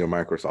Sony or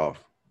Microsoft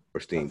or I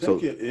Steam.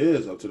 think So it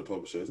is up to the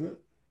publisher, isn't it?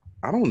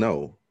 I don't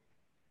know.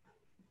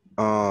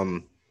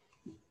 Um,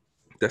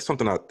 that's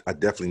something I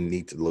definitely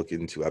need to look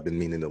into. I've been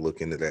meaning to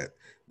look into that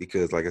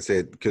because, like I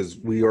said, because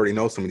we already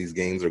know some of these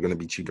games are going to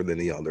be cheaper than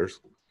the others.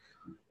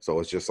 So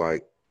it's just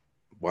like,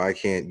 why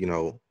can't,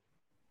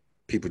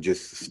 people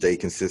just stay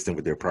consistent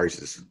with their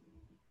prices?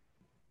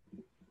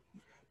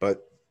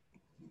 But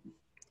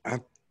I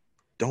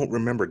don't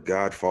remember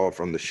Godfall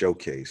from the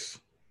showcase.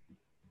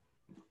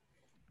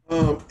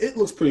 It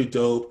looks pretty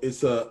dope.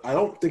 I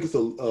don't think it's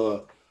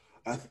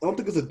I don't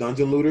think it's a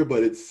dungeon looter,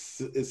 but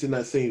it's in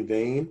that same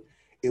vein.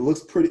 It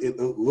looks pretty. It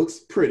looks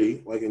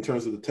pretty, like in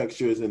terms of the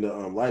textures and the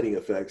lighting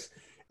effects,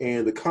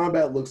 and the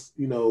combat looks,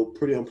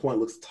 pretty on point.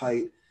 Looks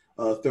tight.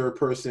 Third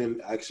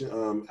person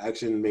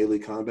action melee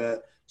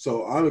combat.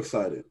 So I'm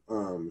excited.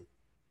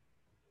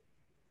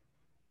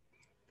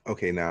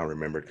 Okay, now I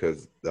remember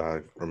because I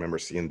remember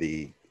seeing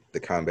the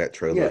combat Yeah,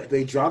 trailer.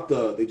 they dropped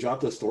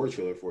the story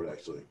trailer for it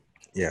actually.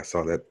 Yeah, I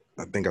saw that.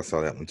 I think I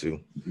saw that one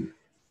too.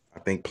 I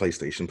think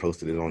PlayStation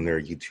posted it on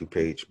their YouTube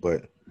page,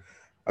 but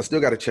I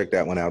still got to check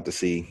that one out to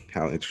see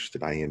how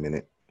interested I am in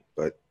it.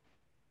 But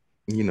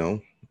you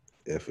know,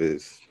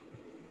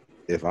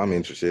 if I'm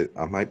interested,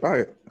 I might buy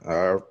it.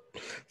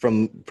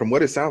 From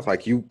what it sounds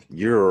like, you're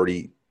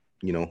already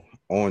you know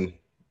on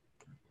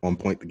on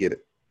point to get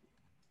it.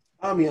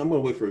 I mean, I'm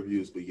gonna wait for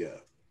reviews, but yeah.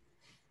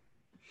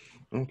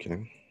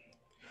 Okay.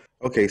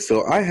 Okay,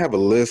 so I have a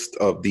list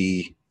of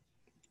the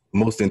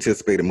most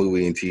anticipated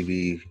movie and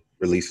TV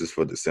releases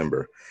for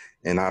December,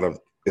 and out of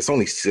it's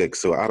only six.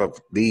 So out of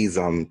these,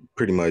 I'm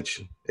pretty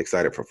much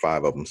excited for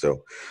five of them.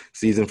 So,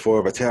 season 4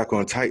 of Attack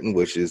on Titan,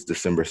 which is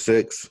December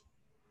 6th.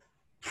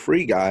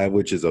 Free Guy,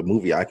 which is a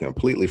movie I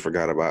completely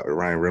forgot about.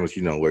 Ryan Reynolds,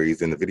 where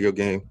he's in the video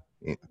game.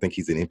 I think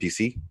he's an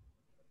NPC.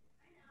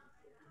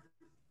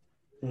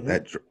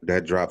 Mm-hmm.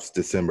 That drops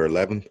December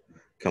 11th.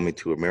 Coming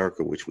to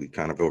America, which we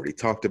kind of already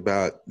talked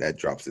about. That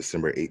drops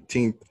December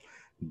 18th.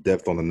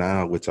 Death on the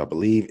Nile, which I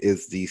believe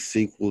is the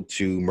sequel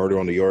to Murder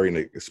on the Orient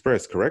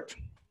Express, correct?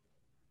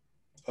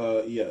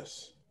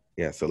 Yes.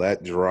 Yeah, so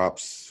that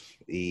drops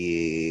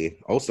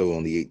also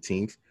on the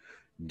 18th.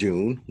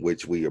 Dune,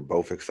 which we are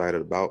both excited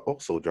about,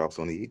 also drops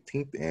on the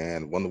 18th.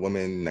 And Wonder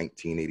Woman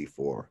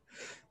 1984,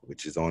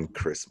 which is on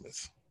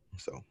Christmas.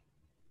 So,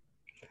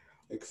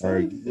 are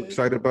you Excited.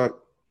 excited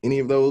about any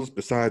of those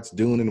besides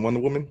Dune and Wonder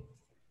Woman?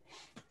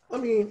 I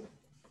mean,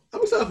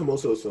 I'm excited for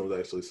most of those films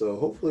actually. So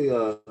hopefully,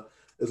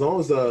 as long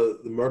as the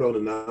Murder on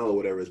the Nile or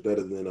whatever is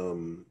better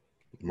than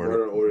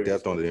Murder on Orient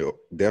Express.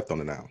 Death on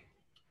the Nile.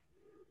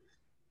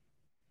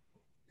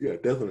 Yeah,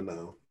 Death on the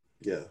Nile.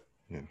 Yeah.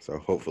 Yeah, so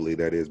hopefully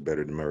that is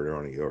better than Murder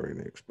on the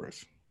Orient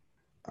Express.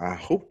 I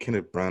hope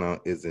Kenneth Branagh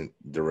isn't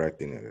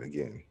directing it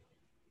again.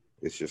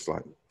 It's just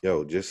like,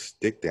 yo, just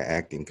stick to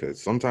acting,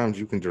 because sometimes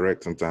you can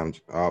direct,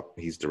 sometimes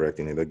he's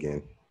directing it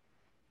again.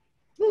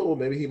 Oh, well,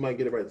 maybe he might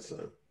get it right this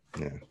time.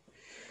 Yeah.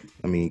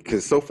 I mean,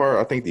 because so far,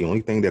 I think the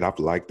only thing that I've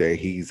liked that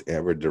he's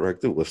ever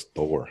directed was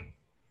Thor.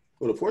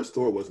 Well, the first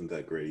Thor wasn't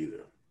that great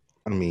either.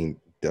 I mean,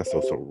 that's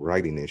also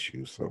writing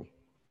issues. So,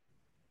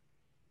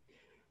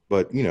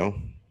 but you know,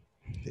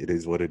 it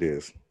is what it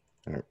is.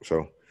 All right,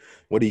 so,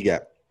 what do you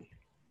got?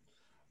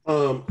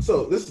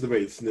 So this is a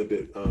very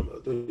snippet,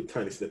 a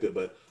tiny snippet,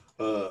 but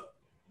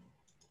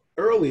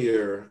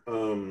earlier,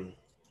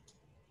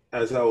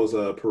 as I was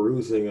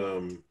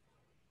perusing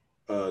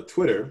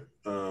Twitter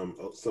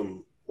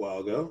some while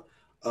ago,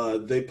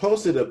 they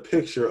posted a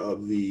picture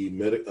of the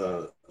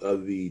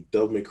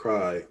Devil May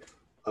Cry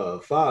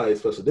 5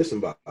 special edition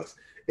box,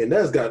 and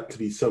that's got to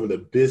be some of the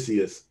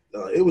busiest.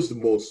 It was the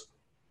most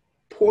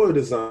poor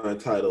design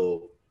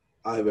title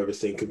I've ever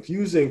seen.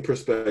 Confusing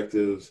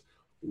perspectives.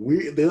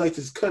 They like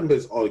to just cut and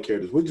paste all the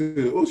characters. What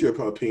was your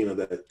opinion of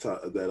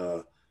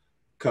that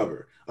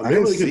cover? I They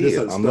didn't really could see do it.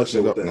 something I'm looking special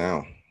it with up that.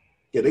 now.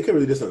 Yeah, they could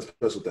really do something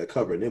special with that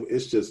cover, and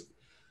it's just,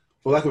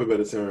 for lack of a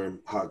better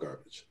term, hot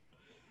garbage.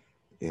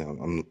 Yeah,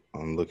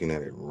 I'm looking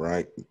at it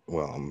right.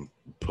 Well, I'm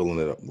pulling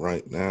it up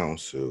right now.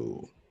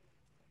 So,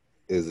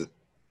 is it?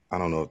 I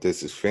don't know if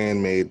this is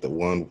fan made. The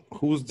one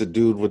who's the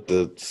dude with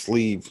the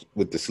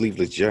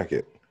sleeveless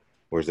jacket,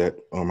 or is that?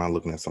 Or am I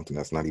looking at something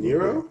that's not even real?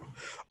 Nero?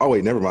 Oh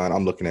wait, never mind.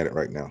 I'm looking at it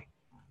right now.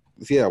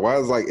 Yeah, why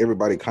is like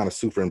everybody kind of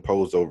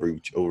superimposed over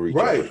each other?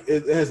 Right.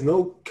 It has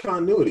no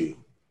continuity.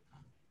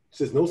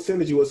 There's no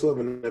synergy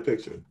whatsoever in that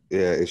picture.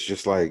 Yeah, it's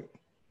just like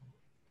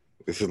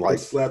this is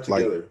Looks slapped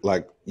together.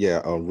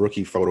 yeah, a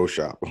rookie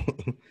Photoshop.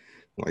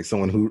 Like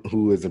someone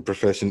who is a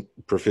proficient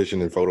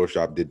in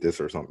Photoshop did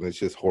this or something. It's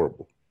just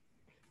horrible.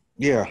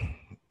 Yeah,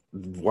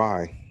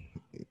 why?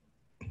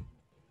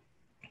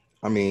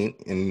 I mean,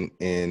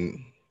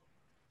 and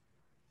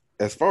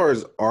as far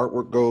as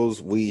artwork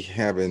goes, we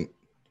haven't.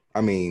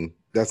 I mean,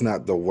 that's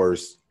not the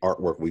worst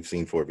artwork we've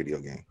seen for a video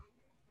game.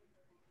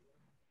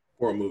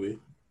 Horror movie.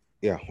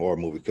 Yeah, horror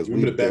movie, because You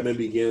remember the Batman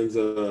Begins?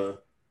 Or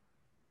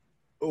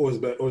was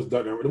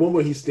Dark Knight? The one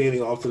where he's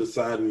standing off to the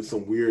side in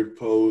some weird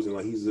pose, and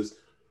like he's just.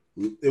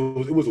 It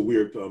was a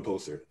weird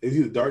poster. It's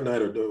either Dark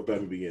Knight or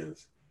Batman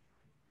Begins.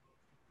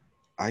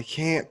 I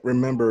can't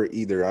remember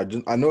either.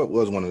 I know it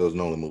was one of those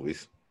Nolan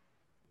movies.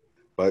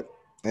 But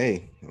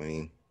hey, I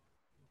mean,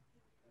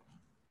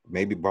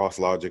 maybe Boss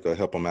Logic will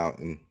help them out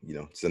and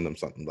send them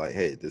something like,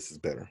 hey, this is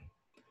better.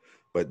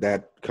 But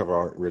that cover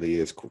art really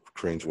is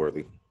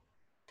cringe-worthy.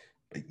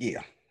 But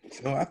yeah,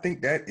 so I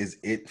think that is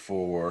it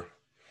for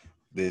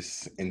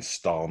this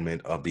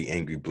installment of the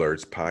Angry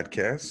Blerds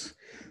podcast.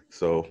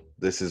 So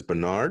this is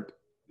Bernard.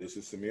 This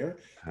is Samir.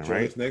 All Join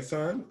right. us next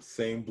time.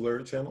 Same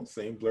Blerd channel,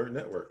 same Blerd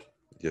network.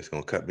 Just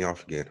gonna cut me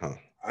off again, huh?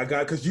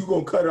 Because you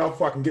gonna cut it off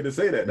before I can get to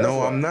say that. That's no,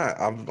 why. I'm not.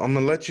 I'm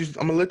gonna let you.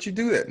 I'm gonna let you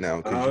do that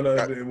now. I don't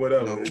know.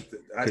 Whatever.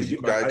 I Because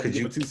get my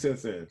 2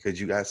 cents in. Because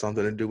you got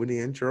something to do with the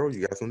intro.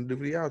 You got something to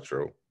do with the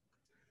outro.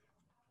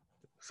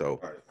 So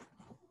All right.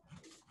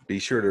 Be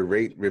sure to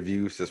rate,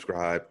 review,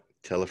 subscribe,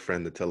 tell a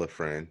friend to tell a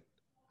friend,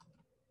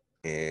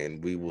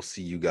 and we will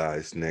see you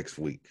guys next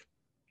week.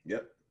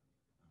 Yep.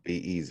 Be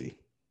easy.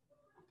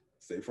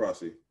 Stay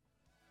frosty.